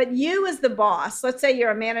 But you as the boss, let's say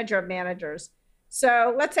you're a manager of managers.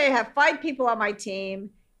 So let's say I have 5 people on my team,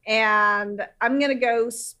 and I'm going to go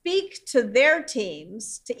speak to their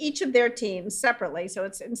teams, to each of their teams separately. So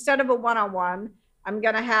it's instead of a one-on-one, I'm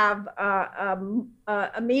going to have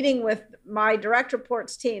a meeting with my direct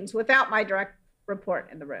reports teams without my direct report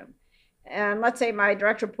in the room. And let's say my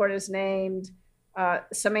direct report is named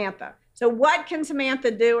Samantha. So what can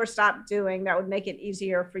Samantha do or stop doing that would make it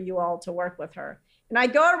easier for you all to work with her? And I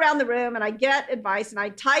go around the room and I get advice and I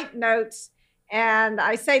type notes. And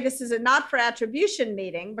I say this is a not for attribution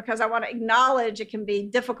meeting because I want to acknowledge it can be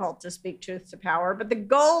difficult to speak truth to power. But the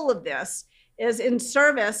goal of this is in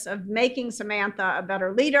service of making Samantha a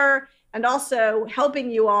better leader and also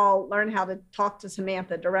helping you all learn how to talk to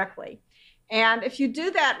Samantha directly. And if you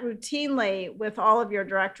do that routinely with all of your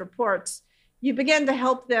direct reports, you begin to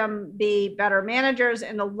help them be better managers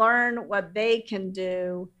and to learn what they can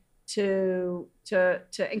do to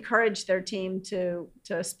encourage their team to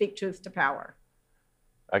speak truth to power.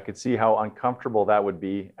 I could see how uncomfortable that would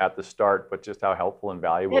be at the start, but just how helpful and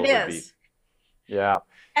valuable it would be. Yeah.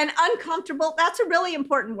 And uncomfortable, that's a really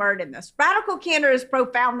important word in this. Radical candor is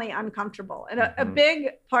profoundly uncomfortable. And a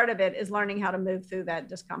big part of it is learning how to move through that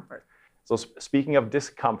discomfort. So speaking of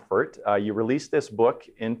discomfort, you released this book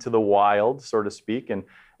into the wild, so to speak, and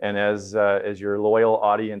as your loyal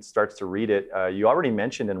audience starts to read it, you already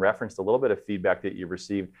mentioned and referenced a little bit of feedback that you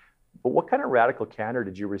received. But what kind of radical candor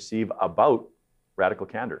did you receive about radical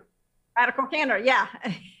candor? Radical candor, yeah.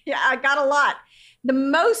 Yeah, I got a lot. The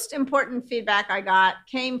most important feedback I got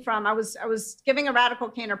came from, I was giving a radical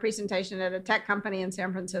candor presentation at a tech company in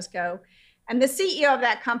San Francisco. And the CEO of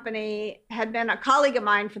that company had been a colleague of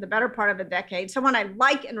mine for the better part of a decade, someone I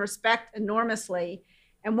like and respect enormously.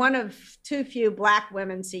 and one of too few Black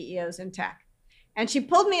women CEOs in tech. And she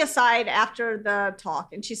pulled me aside after the talk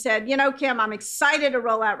and she said, you know, Kim, I'm excited to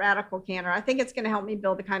roll out Radical Candor. I think it's going to help me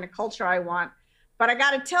build the kind of culture I want. But I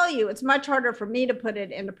got to tell you, it's much harder for me to put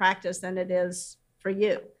it into practice than it is for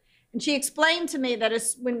you. And she explained to me that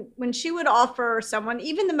when she would offer someone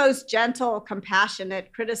even the most gentle,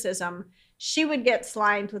 compassionate criticism, she would get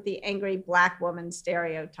slimed with the angry Black woman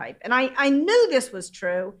stereotype. And I knew this was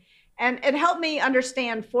true. And it helped me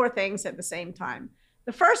understand 4 things at the same time.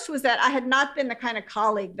 The first was that I had not been the kind of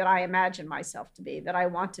colleague that I imagined myself to be, that I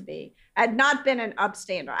want to be. I had not been an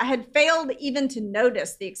upstander. I had failed even to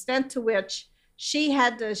notice the extent to which she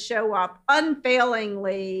had to show up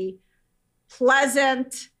unfailingly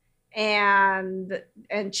pleasant and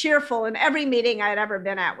cheerful in every meeting I had ever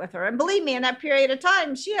been at with her. And believe me, in that period of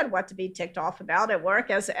time, she had what to be ticked off about at work,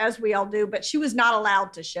 as we all do, but she was not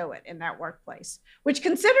allowed to show it in that workplace, which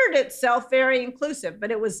considered itself very inclusive,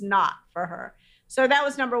 but it was not for her. So that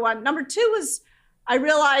was number one. Number 2 was I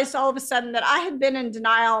realized all of a sudden that I had been in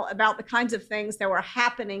denial about the kinds of things that were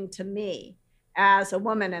happening to me as a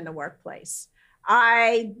woman in the workplace.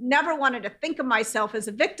 I never wanted to think of myself as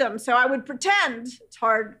a victim, so I would pretend, it's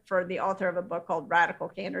hard for the author of a book called Radical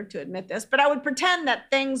Candor to admit this, but I would pretend that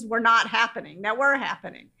things were not happening, that were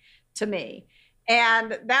happening to me.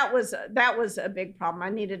 And that was a big problem. I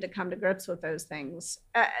needed to come to grips with those things.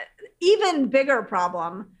 Even bigger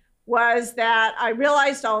problem was that I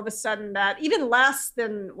realized all of a sudden that even less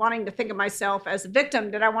than wanting to think of myself as a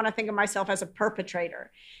victim, did I want to think of myself as a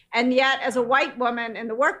perpetrator. And yet, as a white woman in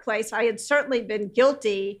the workplace, I had certainly been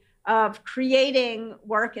guilty of creating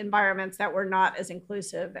work environments that were not as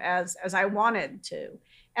inclusive as I wanted to.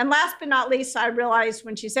 And last but not least, I realized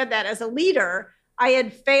when she said that, as a leader, I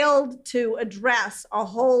had failed to address a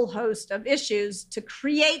whole host of issues to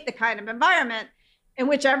create the kind of environment in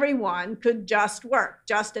which everyone could just work,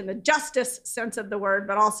 just in the justice sense of the word,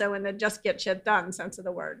 but also in the just get shit done sense of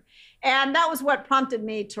the word. And that was what prompted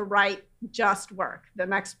me to write Just Work, the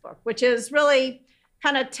next book, which is really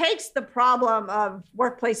kind of takes the problem of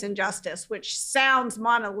workplace injustice, which sounds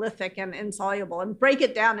monolithic and insoluble, and break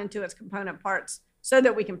it down into its component parts so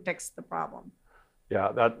that we can fix the problem.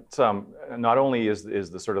 Yeah, that's not only is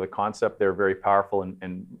the sort of the concept there very powerful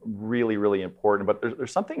and really, really important, but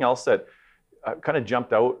there's something else that kind of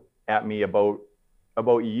jumped out at me about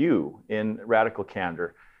you in Radical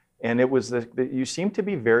Candor. And it was that you seem to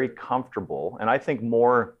be very comfortable, and I think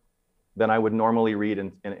more than I would normally read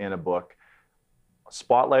in a book,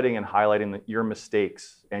 spotlighting and highlighting your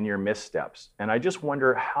mistakes and your missteps. And I just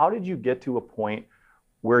wonder, how did you get to a point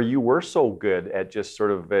where you were so good at just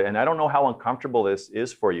sort of, and I don't know how uncomfortable this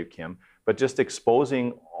is for you, Kim, but just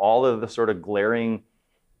exposing all of the sort of glaring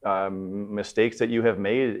mistakes that you have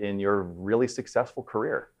made in your really successful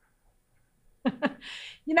career?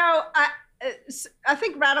 You know, I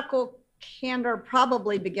think Radical Candor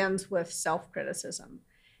probably begins with self-criticism.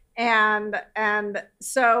 And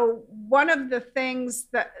so one of the things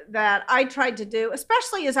that I tried to do,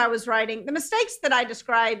 especially as I was writing, the mistakes that I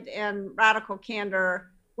described in Radical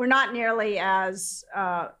Candor were not nearly as,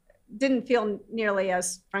 didn't feel nearly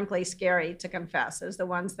as, frankly, scary to confess as the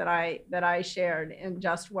ones that I shared in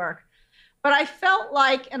Just Work. But I felt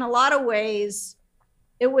like in a lot of ways,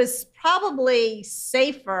 it was probably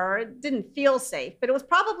safer. It didn't feel safe, but it was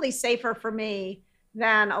probably safer for me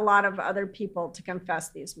than a lot of other people to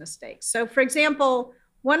confess these mistakes. So for example,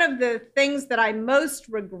 one of the things that I most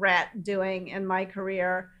regret doing in my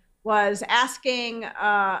career was asking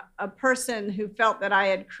a person who felt that I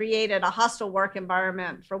had created a hostile work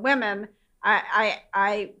environment for women.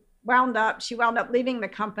 She wound up leaving the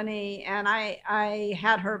company, and I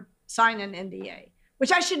had her sign an NDA,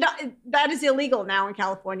 which I should not, that is illegal now in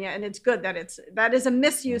California, and it's good that is a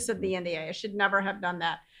misuse of the NDA. I should never have done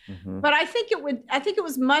that. Mm-hmm. But I think it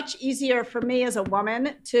was much easier for me as a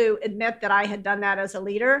woman to admit that I had done that as a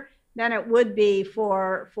leader than it would be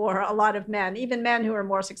for a lot of men, even men who are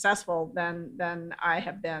more successful than I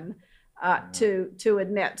have been, to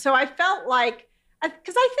admit. So I felt like,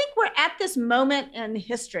 because I think we're at this moment in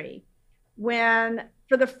history when,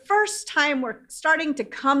 for the first time, we're starting to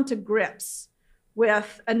come to grips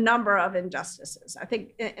with a number of injustices. I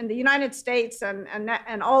think in the United States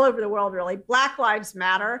and all over the world, really, Black Lives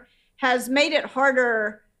Matter has made it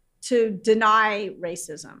harder to deny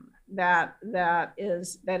racism that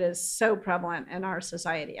is so prevalent in our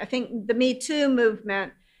society. I think the Me Too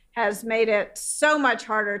movement has made it so much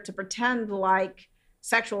harder to pretend like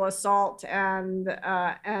sexual assault and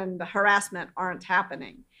harassment aren't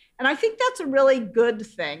happening. And I think that's a really good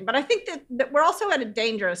thing. But I think that we're also at a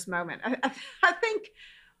dangerous moment. I think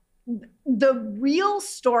the real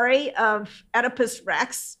story of Oedipus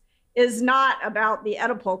Rex is not about the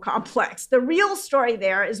Oedipal complex. The real story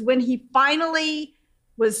there is when he finally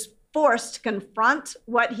was forced to confront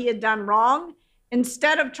what he had done wrong.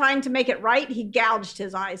 Instead of trying to make it right, he gouged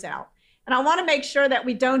his eyes out. And I want to make sure that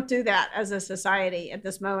we don't do that as a society at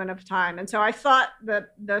this moment of time. And so I thought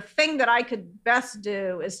that the thing that I could best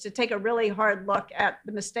do is to take a really hard look at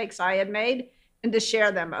the mistakes I had made and to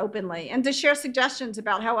share them openly and to share suggestions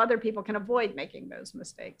about how other people can avoid making those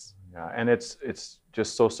mistakes. Yeah, and it's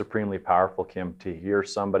just so supremely powerful, Kim, to hear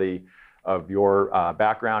somebody of your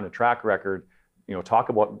background and track record, you know, talk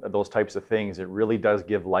about those types of things. It really does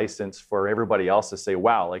give license for everybody else to say,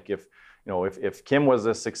 wow, like if Kim was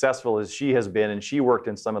as successful as she has been and she worked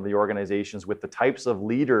in some of the organizations with the types of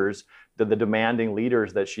leaders, the demanding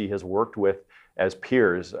leaders that she has worked with as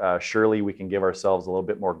peers, surely we can give ourselves a little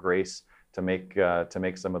bit more grace to make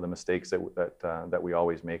some of the mistakes that we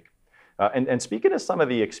always make. And speaking of some of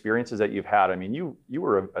the experiences that you've had, I mean, you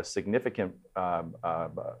were a significant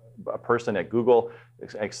a person at Google,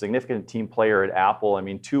 a significant team player at Apple. I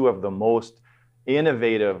mean, two of the most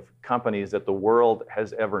innovative companies that the world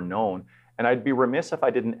has ever known. And I'd be remiss if I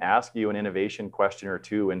didn't ask you an innovation question or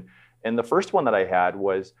two. And the first one that I had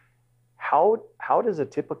was, how does a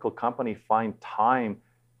typical company find time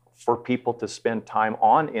for people to spend time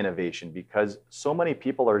on innovation? Because so many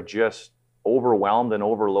people are just overwhelmed and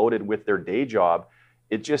overloaded with their day job.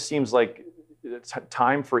 It just seems like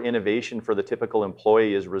time for innovation for the typical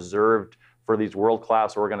employee is reserved for these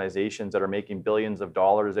world-class organizations that are making billions of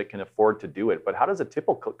dollars that can afford to do it. But how does a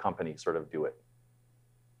typical company sort of do it?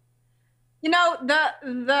 You know,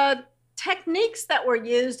 the techniques that were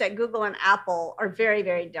used at Google and Apple are very,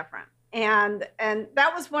 very different. And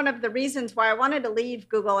that was one of the reasons why I wanted to leave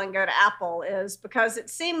Google and go to Apple, is because it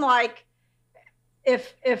seemed like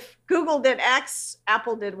if Google did X,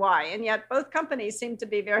 Apple did Y, and yet both companies seem to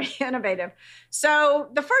be very innovative. So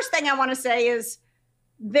the first thing I want to say is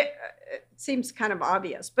that it seems kind of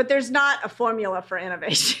obvious, but there's not a formula for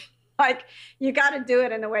innovation. Like, you got to do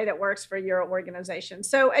it in the way that works for your organization.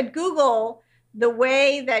 So at Google, the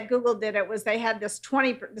way that Google did it was they had this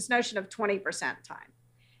notion of 20% time.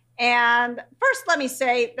 And first, let me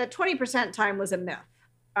say that 20% time was a myth.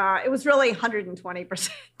 It was really 120%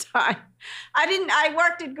 time. I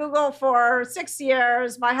worked at Google for 6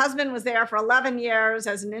 years. My husband was there for 11 years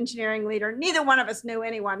as an engineering leader. Neither one of us knew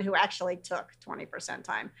anyone who actually took 20%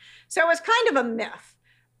 time. So it was kind of a myth,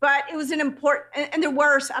 but it was an important, and there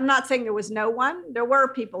were, I'm not saying there was no one. There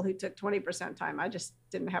were people who took 20% time. I just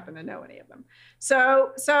didn't happen to know any of them.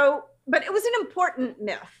 But it was an important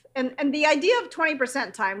myth. And the idea of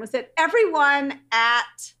 20% time was that everyone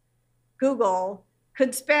at Google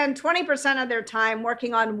could spend 20% of their time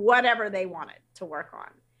working on whatever they wanted to work on.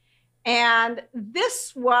 And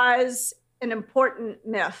this was an important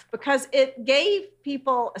myth because it gave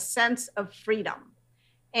people a sense of freedom.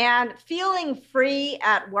 And feeling free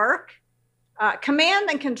at work, command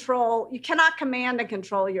and control, you cannot command and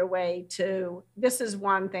control your way to, this is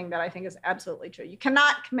one thing that I think is absolutely true. You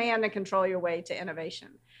cannot command and control your way to innovation.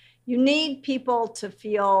 You need people to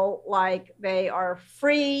feel like they are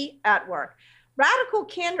free at work. Radical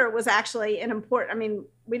candor was actually an important, I mean,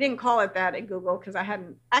 we didn't call it that at Google because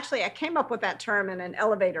I came up with that term in an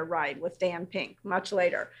elevator ride with Dan Pink much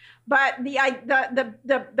later. But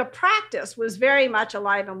the practice was very much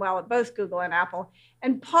alive and well at both Google and Apple.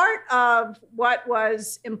 And part of what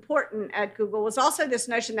was important at Google was also this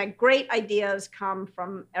notion that great ideas come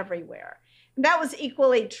from everywhere. And that was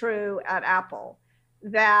equally true at Apple,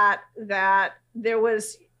 that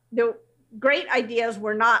great ideas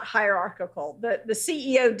were not hierarchical. The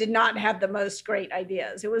CEO did not have the most great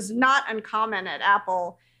ideas. It was not uncommon at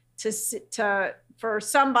Apple for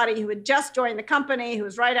somebody who had just joined the company, who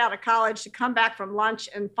was right out of college, to come back from lunch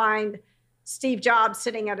and find Steve Jobs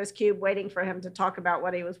sitting at his cube waiting for him to talk about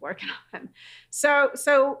what he was working on. So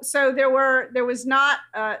there was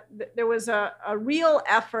a real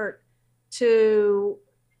effort to,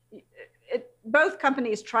 both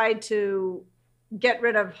companies tried to get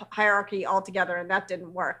rid of hierarchy altogether, and that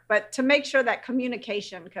didn't work. But to make sure that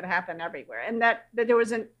communication could happen everywhere, and that there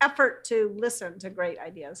was an effort to listen to great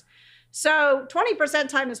ideas. So 20%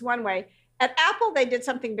 time is one way. At Apple, they did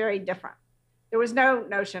something very different. There was no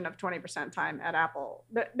notion of 20% time at Apple.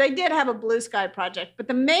 They did have a blue sky project, but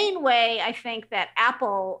the main way I think that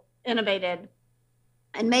Apple innovated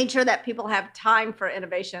and made sure that people have time for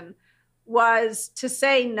innovation was to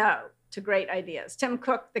say no to great ideas. Tim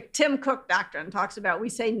Cook, the Tim Cook doctrine talks about, we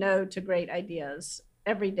say no to great ideas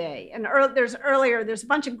every day. And there's a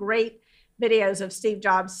bunch of great videos of Steve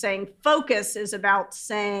Jobs saying focus is about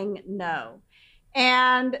saying no.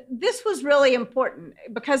 And this was really important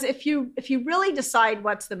because if you really decide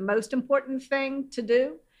what's the most important thing to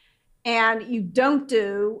do, and you don't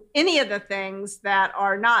do any of the things that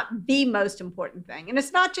are not the most important thing. And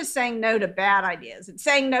it's not just saying no to bad ideas, it's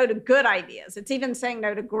saying no to good ideas. It's even saying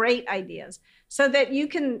no to great ideas so that you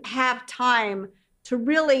can have time to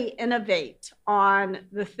really innovate on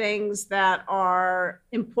the things that are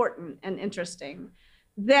important and interesting.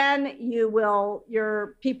 Then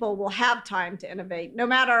your people will have time to innovate, no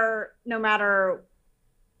matter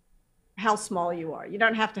how small you are. You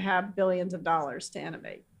don't have to have billions of dollars to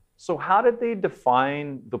innovate. So how did they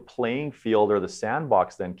define the playing field or the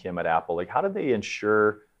sandbox then, Kim, at Apple? Like, how did they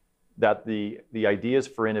ensure that the ideas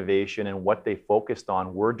for innovation and what they focused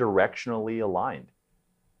on were directionally aligned?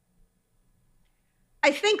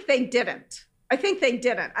 I think they didn't.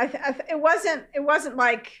 It wasn't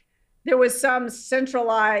like there was some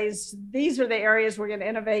centralized, these are the areas we're going to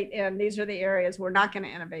innovate in, these are the areas we're not going to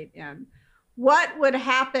innovate in. What would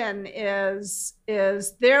happen is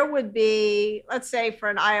there would be, let's say for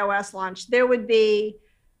an iOS launch, there would be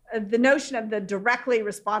the notion of the directly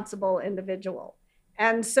responsible individual.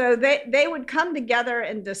 And so they would come together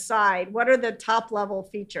and decide what are the top level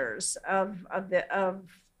features of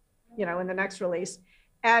in the next release,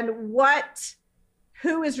 and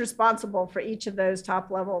who is responsible for each of those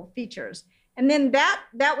top level features. And then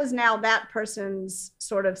that was now that person's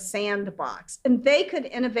sort of sandbox. And they could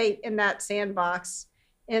innovate in that sandbox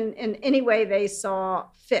in any way they saw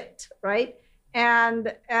fit, right?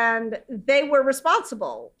 And they were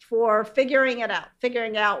responsible for figuring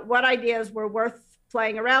out what ideas were worth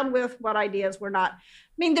playing around with, what ideas were not.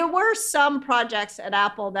 I mean, there were some projects at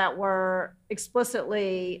Apple that were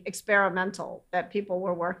explicitly experimental, that people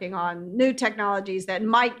were working on new technologies that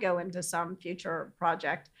might go into some future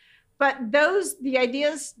project. But the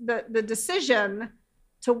ideas, the decision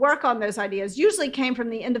to work on those ideas usually came from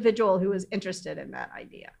the individual who was interested in that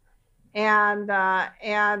idea. And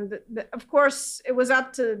of course, it was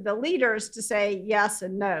up to the leaders to say yes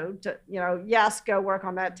and no, yes, go work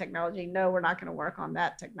on that technology. No, we're not going to work on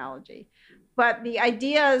that technology. But the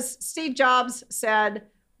ideas, Steve Jobs said,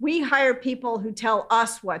 we hire people who tell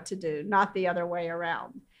us what to do, not the other way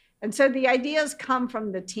around. And so the ideas come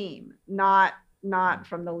from the team, not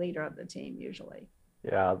from the leader of the team usually.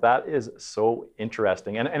 Yeah, that is so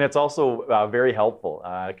interesting. And it's also very helpful.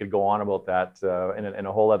 I could go on about that in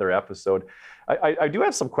a whole other episode. I do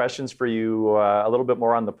have some questions for you, a little bit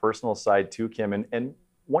more on the personal side too, Kim. And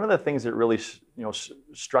one of the things that really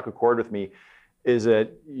struck a chord with me is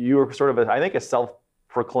that you were sort of, I think, a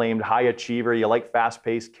self-proclaimed high achiever. You like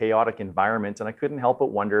fast-paced, chaotic environments. And I couldn't help but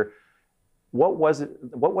wonder, what was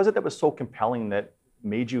it that was so compelling that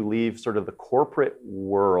made you leave sort of the corporate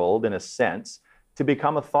world, in a sense, to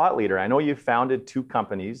become a thought leader? I know you founded 2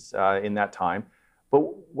 companies in that time, but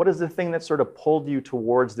what is the thing that sort of pulled you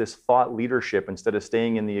towards this thought leadership instead of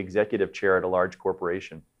staying in the executive chair at a large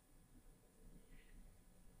corporation?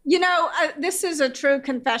 This is a true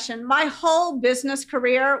confession. My whole business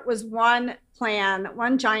career was one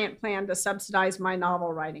giant plan to subsidize my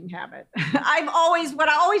novel writing habit. What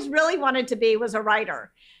I always really wanted to be was a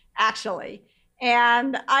writer, actually.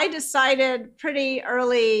 And I decided pretty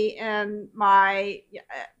early in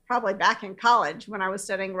probably back in college when I was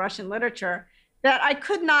studying Russian literature, that I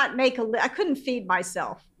couldn't feed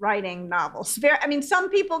myself writing novels. Some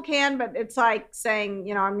people can, but it's like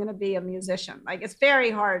saying, I'm going to be a musician. Like, it's a very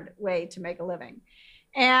hard way to make a living.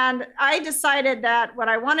 And I decided that what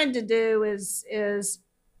I wanted to do is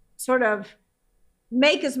sort of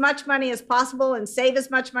make as much money as possible and save as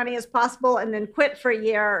much money as possible, and then quit for a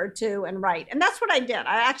year or 2 and write. And that's what I did.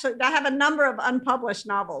 I have a number of unpublished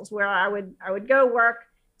novels where I would go work,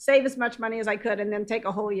 save as much money as I could, and then take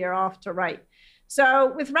a whole year off to write.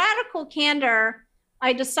 So with Radical Candor,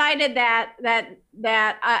 I decided that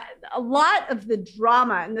a lot of the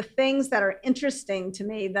drama and the things that are interesting to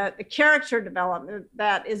me, that the character development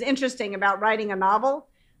that is interesting about writing a novel,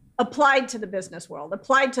 applied to the business world,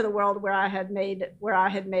 applied to the world where I had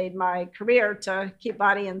made my career to keep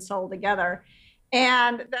body and soul together.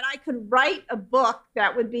 And that I could write a book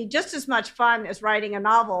that would be just as much fun as writing a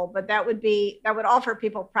novel, but that would offer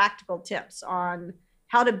people practical tips on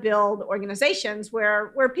how to build organizations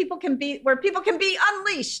where people can be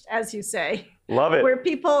unleashed, as you say. Love it. Where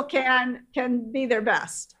people can be their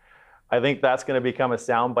best. I think that's going to become a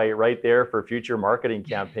soundbite right there for future marketing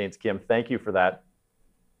campaigns, Kim. Thank you for that.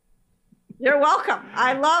 You're welcome.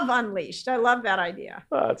 I love Unleashed. I love that idea.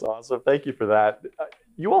 That's awesome. Thank you for that.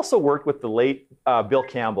 You also worked with the late Bill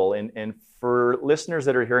Campbell. And for listeners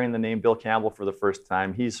that are hearing the name Bill Campbell for the first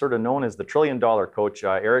time, he's sort of known as the $1 trillion coach.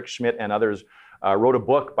 Eric Schmidt and others wrote a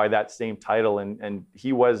book by that same title, and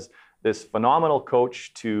he was this phenomenal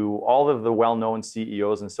coach to all of the well-known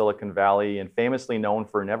CEOs in Silicon Valley, and famously known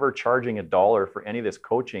for never charging $1 for any of this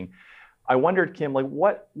coaching. I wondered, Kim, like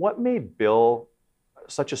what made Bill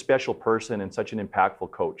such a special person and such an impactful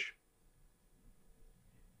coach?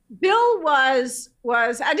 Bill was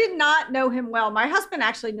I did not know him well. My husband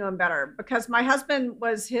actually knew him better because my husband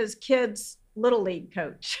was his kid's little league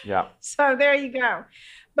coach. Yeah. So there you go.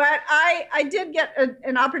 But I did get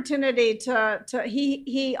an opportunity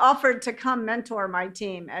he offered to come mentor my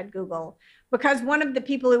team at Google, because one of the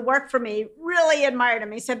people who worked for me really admired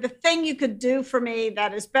him. He said, the thing you could do for me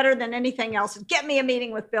that is better than anything else is get me a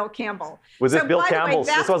meeting with Bill Campbell. Was it Bill Campbell's?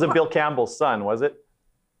 This wasn't Bill Campbell's son, was it?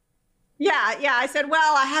 Yeah. I said,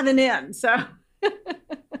 well, I have an in, so.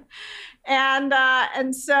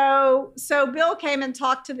 And so Bill came and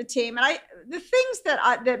talked to the team, and the things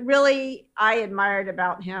that really I admired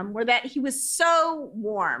about him were that he was so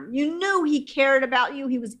warm. You knew he cared about you.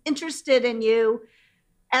 He was interested in you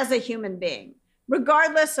as a human being,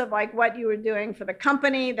 regardless of like what you were doing for the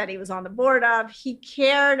company that he was on the board of. He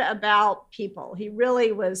cared about people. He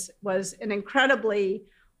really was an incredibly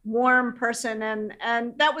warm person,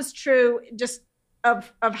 and that was true just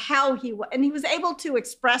of how he was, and he was able to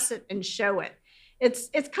express it and show it. It's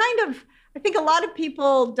kind of, I think a lot of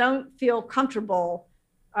people don't feel comfortable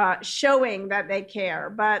showing that they care,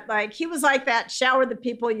 but like he was like that shower the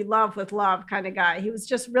people you love with love kind of guy. He was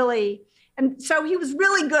just really, and so he was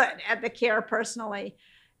really good at the care personally,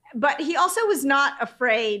 but he also was not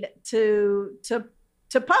afraid to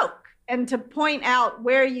poke and to point out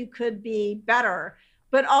where you could be better,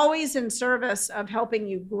 but always in service of helping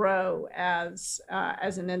you grow as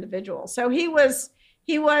an individual. So he was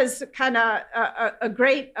kind of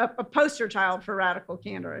a poster child for radical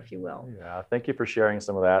candor, if you will. Yeah, thank you for sharing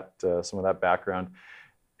some of that background.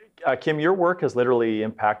 Kim, your work has literally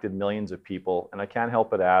impacted millions of people, and I can't help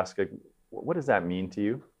but ask, like, what does that mean to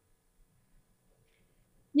you?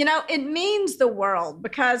 You know, it means the world,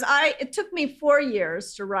 because it took me 4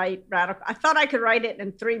 years to write Radical. I thought I could write it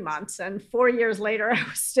in 3 months, and 4 years later, I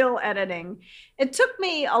was still editing. It took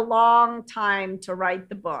me a long time to write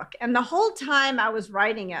the book. And the whole time I was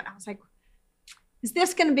writing it, I was like, is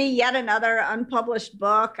this going to be yet another unpublished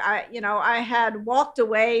book? I had walked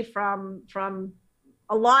away from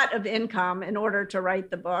a lot of income in order to write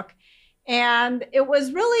the book. And it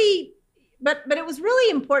was really, but it was really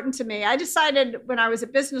important to me. I decided when I was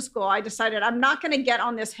at business school, I'm not going to get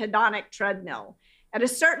on this hedonic treadmill. At a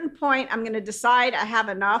certain point, I'm going to decide I have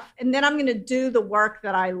enough, and then I'm going to do the work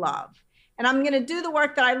that I love. And I'm going to do the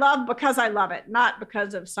work that I love because I love it, not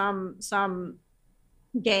because of some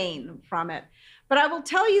gain from it. But I will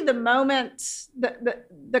tell you the moments,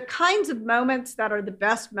 the kinds of moments that are the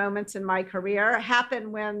best moments in my career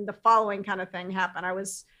happen when the following kind of thing happened.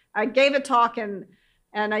 I gave a talk, and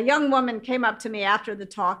a young woman came up to me after the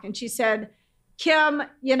talk, and she said, Kim,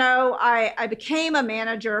 I became a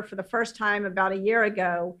manager for the first time about a year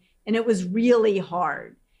ago, and it was really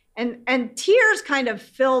hard. And tears kind of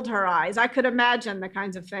filled her eyes. I could imagine the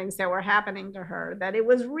kinds of things that were happening to her, that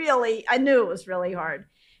I knew it was really hard.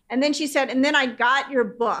 And then she said, and then I got your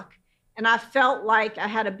book, and I felt like I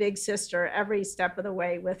had a big sister every step of the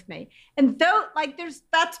way with me. And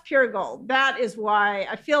that's pure gold. That is why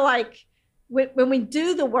I feel like when we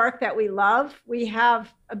do the work that we love, we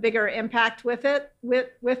have a bigger impact with it,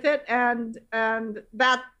 and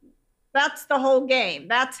that's the whole game.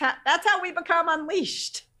 That's how we become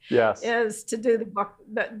unleashed. Yes, is to do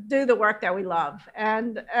the work that we love.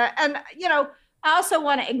 And I also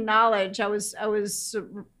want to acknowledge, I was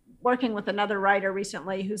working with another writer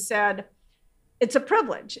recently who said, it's a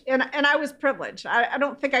privilege. And I was privileged. I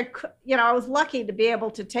don't think I could, I was lucky to be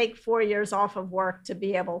able to take 4 years off of work to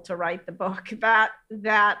be able to write the book. And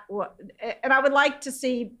I would like to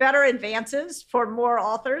see better advances for more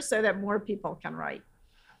authors so that more people can write.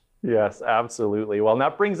 Yes, absolutely. Well, and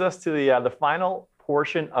that brings us to the final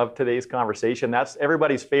portion of today's conversation. That's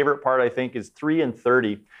everybody's favorite part, I think, is 3 and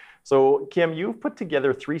 30. So, Kim, you've put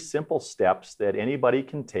together 3 simple steps that anybody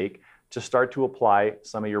can take to start to apply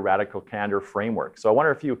some of your radical candor framework. So I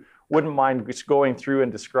wonder if you wouldn't mind just going through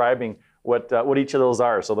and describing what each of those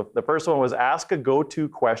are. So the first one was ask a go-to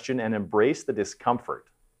question and embrace the discomfort.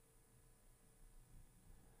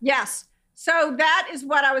 Yes. So that is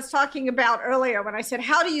what I was talking about earlier when I said,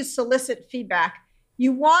 how do you solicit feedback?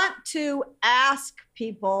 You want to ask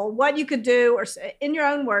people what you could do, or in your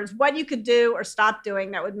own words, what you could do or stop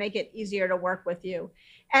doing that would make it easier to work with you.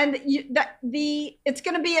 And it's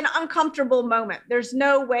going to be an uncomfortable moment. There's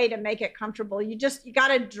no way to make it comfortable. You got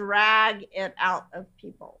to drag it out of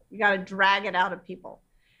people. You got to drag it out of people.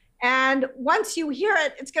 And once you hear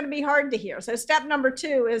it, it's going to be hard to hear. So step number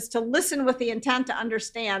 2 is to listen with the intent to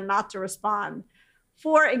understand, not to respond.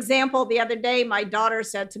 For example, the other day, my daughter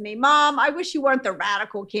said to me, "Mom, I wish you weren't the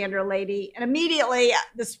radical candor lady." And immediately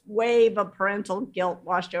this wave of parental guilt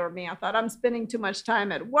washed over me. I thought, I'm spending too much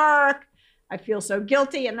time at work. I feel so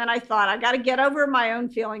guilty. And then I thought, I got to get over my own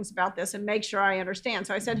feelings about this and make sure I understand.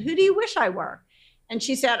 So I said, "Who do you wish I were?" And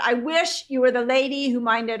she said, "I wish you were the lady who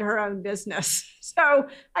minded her own business." So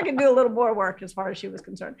I could do a little more work as far as she was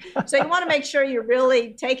concerned. So you want to make sure you're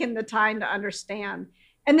really taking the time to understand.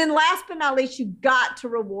 And then last but not least, you got to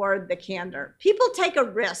reward the candor. People take a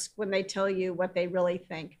risk when they tell you what they really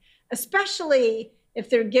think, especially if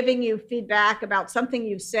they're giving you feedback about something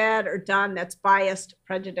you've said or done that's biased,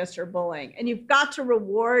 prejudiced, or bullying. And you've got to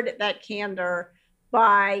reward that candor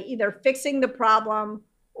by either fixing the problem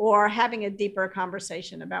or having a deeper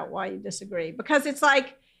conversation about why you disagree. Because it's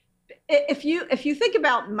like, if you think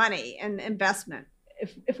about money and investment,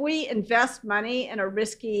 if we invest money in a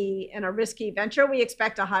risky venture, we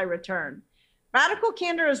expect a high return. Radical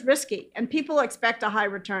candor is risky, and people expect a high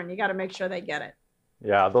return. You got to make sure they get it.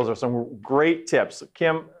 Yeah, those are some great tips.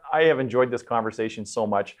 Kim, I have enjoyed this conversation so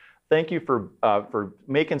much. Thank you for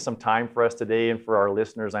making some time for us today and for our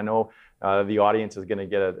listeners. I know the audience is going to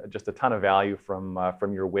get just a ton of value from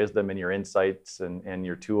your wisdom and your insights and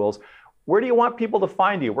your tools. Where do you want people to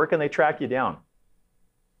find you? Where can they track you down?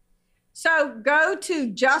 So go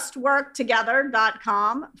to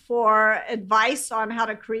justworktogether.com for advice on how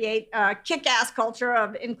to create a kick-ass culture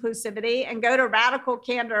of inclusivity, and go to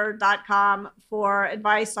radicalcandor.com for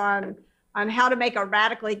advice on how to make a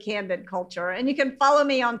radically candid culture. And you can follow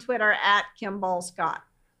me on Twitter at Kimball Scott.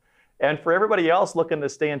 And for everybody else looking to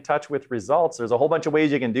stay in touch with Results, there's a whole bunch of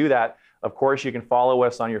ways you can do that. Of course, you can follow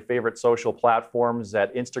us on your favorite social platforms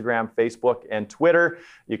at Instagram, Facebook, and Twitter.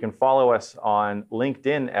 You can follow us on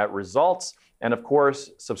LinkedIn at Results. And of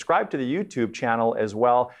course, subscribe to the YouTube channel as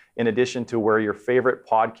well, in addition to where your favorite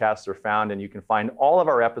podcasts are found. And you can find all of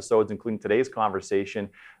our episodes, including today's conversation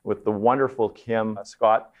with the wonderful Kim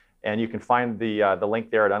Scott. And you can find the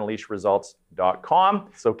link there at unleashresults.com.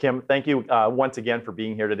 So Kim, thank you once again for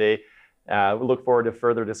being here today. We look forward to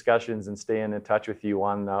further discussions and staying in touch with you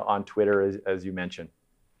on Twitter, as you mentioned.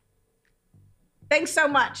 Thanks so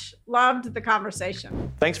much. Loved the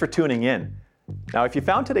conversation. Thanks for tuning in. Now, if you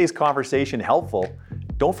found today's conversation helpful,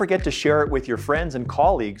 don't forget to share it with your friends and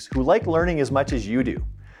colleagues who like learning as much as you do.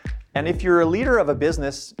 And if you're a leader of a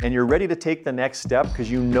business and you're ready to take the next step because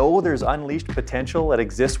you know there's unleashed potential that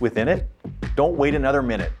exists within it, don't wait another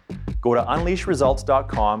minute. Go to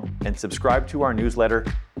unleashresults.com and subscribe to our newsletter.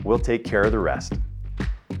 We'll take care of the rest.